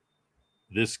Cleveland,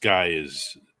 this guy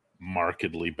is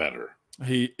markedly better.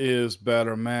 He is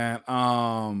better, man.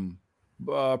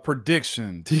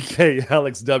 Prediction. DK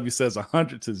Alex W says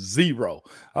 100-0.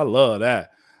 I love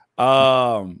that.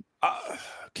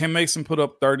 Can Mason put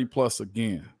up 30 plus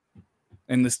again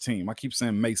in this team? I keep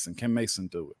saying Mason. Can Mason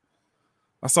do it?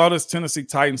 I saw this Tennessee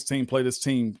Titans team play this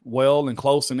team well and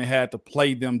close, and they had to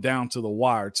play them down to the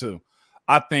wire too.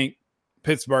 I think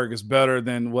Pittsburgh is better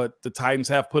than what the Titans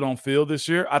have put on field this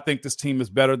year. I think this team is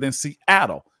better than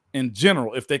Seattle in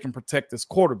general if they can protect this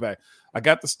quarterback. I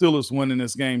got the Steelers winning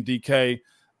this game, DK.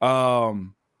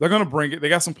 They're going to bring it. They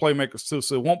got some playmakers too,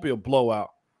 so it won't be a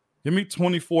blowout. Give me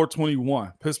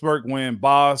 24-21. Pittsburgh win.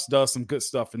 Boz does some good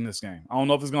stuff in this game. I don't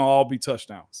know if it's going to all be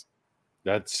touchdowns.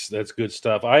 That's good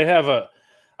stuff. I have a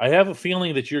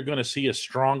feeling that you're going to see a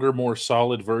stronger, more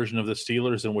solid version of the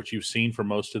Steelers than what you've seen for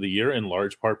most of the year, in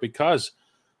large part because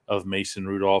of Mason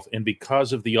Rudolph and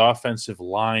because of the offensive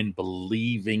line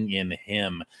believing in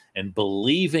him and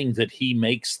believing that he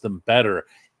makes them better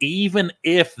even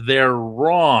if they're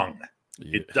wrong,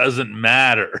 it doesn't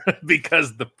matter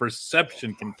because the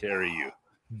perception can carry you.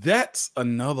 That's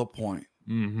another point.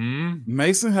 Mm-hmm.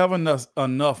 Mason have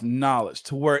enough knowledge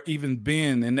to where even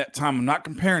being in that time, I'm not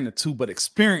comparing the two, but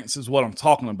experience is what I'm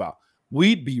talking about.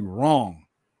 We'd be wrong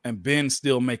and Ben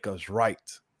still make us right.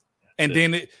 And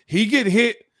then he get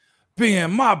hit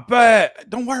being my bad.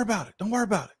 Don't worry about it. Don't worry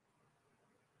about it.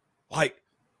 Like,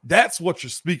 that's what you're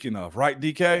speaking of, right,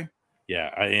 DK?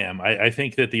 Yeah, I am. I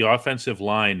think that the offensive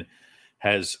line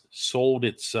has sold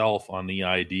itself on the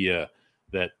idea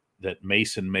that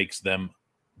Mason makes them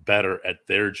better at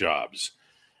their jobs.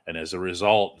 And as a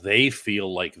result, they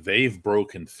feel like they've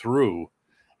broken through.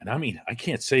 And I mean, I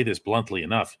can't say this bluntly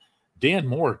enough. Dan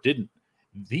Moore didn't.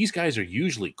 These guys are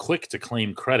usually quick to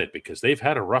claim credit because they've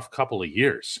had a rough couple of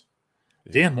years.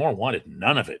 Dan Moore wanted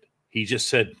none of it. He just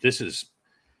said, this is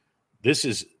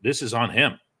on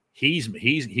him.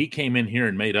 He came in here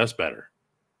and made us better.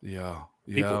 Yeah.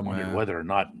 People wondered whether or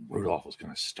not Rudolph was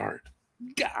going to start.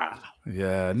 Gah.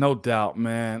 Yeah, no doubt,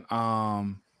 man.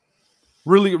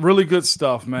 Really, really good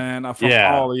stuff, man. From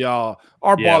all of y'all.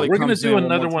 Our Bali we're going to comes do in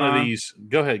another one of these.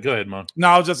 Go ahead, Mon. No,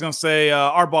 I was just going to say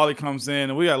our Bali comes in,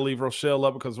 and we got to leave Rochelle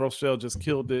up because Rochelle just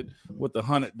killed it with the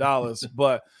 $100.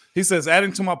 But he says,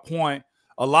 adding to my point,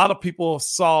 a lot of people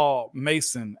saw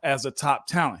Mason as a top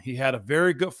talent. He had a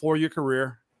very good 4-year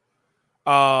career.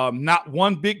 Not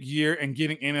one big year and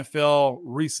getting NFL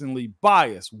recently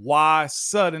biased. Why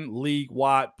sudden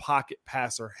league-wide pocket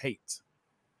passer hate?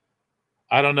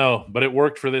 I don't know, but it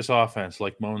worked for this offense,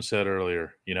 like Moan said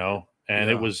earlier, and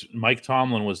it was Mike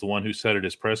Tomlin was the one who said at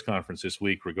his press conference this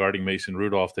week regarding Mason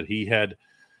Rudolph that he had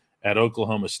at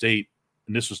Oklahoma State,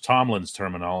 and this was Tomlin's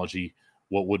terminology,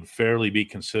 what would fairly be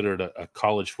considered a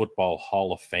college football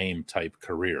Hall of Fame type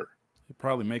career. He'd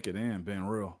probably make it in, being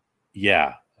real.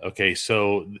 Yeah. Okay,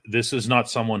 so this is not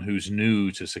someone who's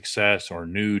new to success or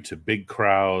new to big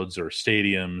crowds or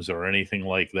stadiums or anything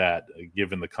like that,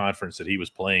 given the conference that he was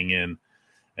playing in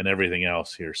and everything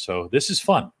else here. So this is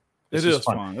fun. It is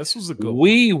fun. This was a good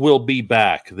We will be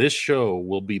back. This show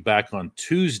will be back on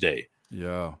Tuesday.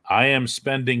 Yeah. I am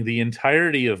spending the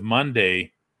entirety of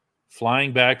Monday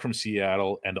flying back from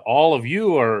Seattle, and all of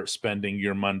you are spending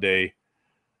your Monday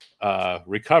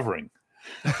recovering.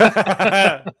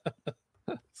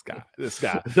 This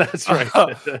guy. That's right.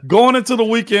 Going into the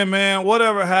weekend, man,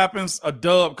 whatever happens, a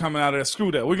dub coming out of there.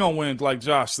 Screw that. We're going to win, like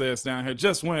Josh says down here.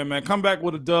 Just win, man. Come back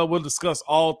with a dub. We'll discuss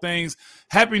all things.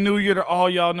 Happy New Year to all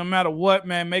y'all. No matter what,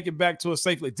 man, make it back to us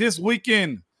safely. This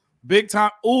weekend, big time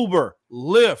Uber,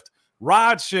 Lyft,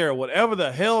 rideshare, whatever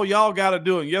the hell y'all got to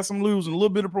do. And yes, I'm losing a little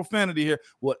bit of profanity here.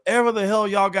 Whatever the hell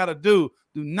y'all got to do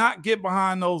not get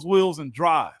behind those wheels and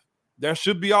drive. There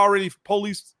should be already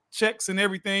police checks and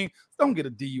everything. Don't get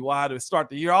a DUI to start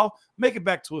the year off. Make it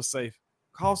back to us safe.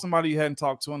 Call somebody you hadn't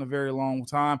talked to in a very long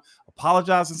time.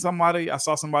 Apologize to somebody. I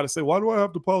saw somebody say, why do I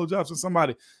have to apologize to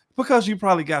somebody? Because you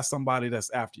probably got somebody that's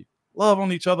after you. Love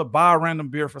on each other. Buy a random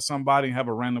beer for somebody and have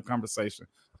a random conversation.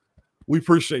 We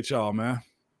appreciate y'all, man.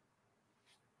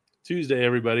 Tuesday,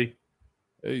 everybody.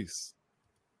 Peace.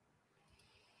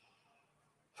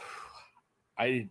 I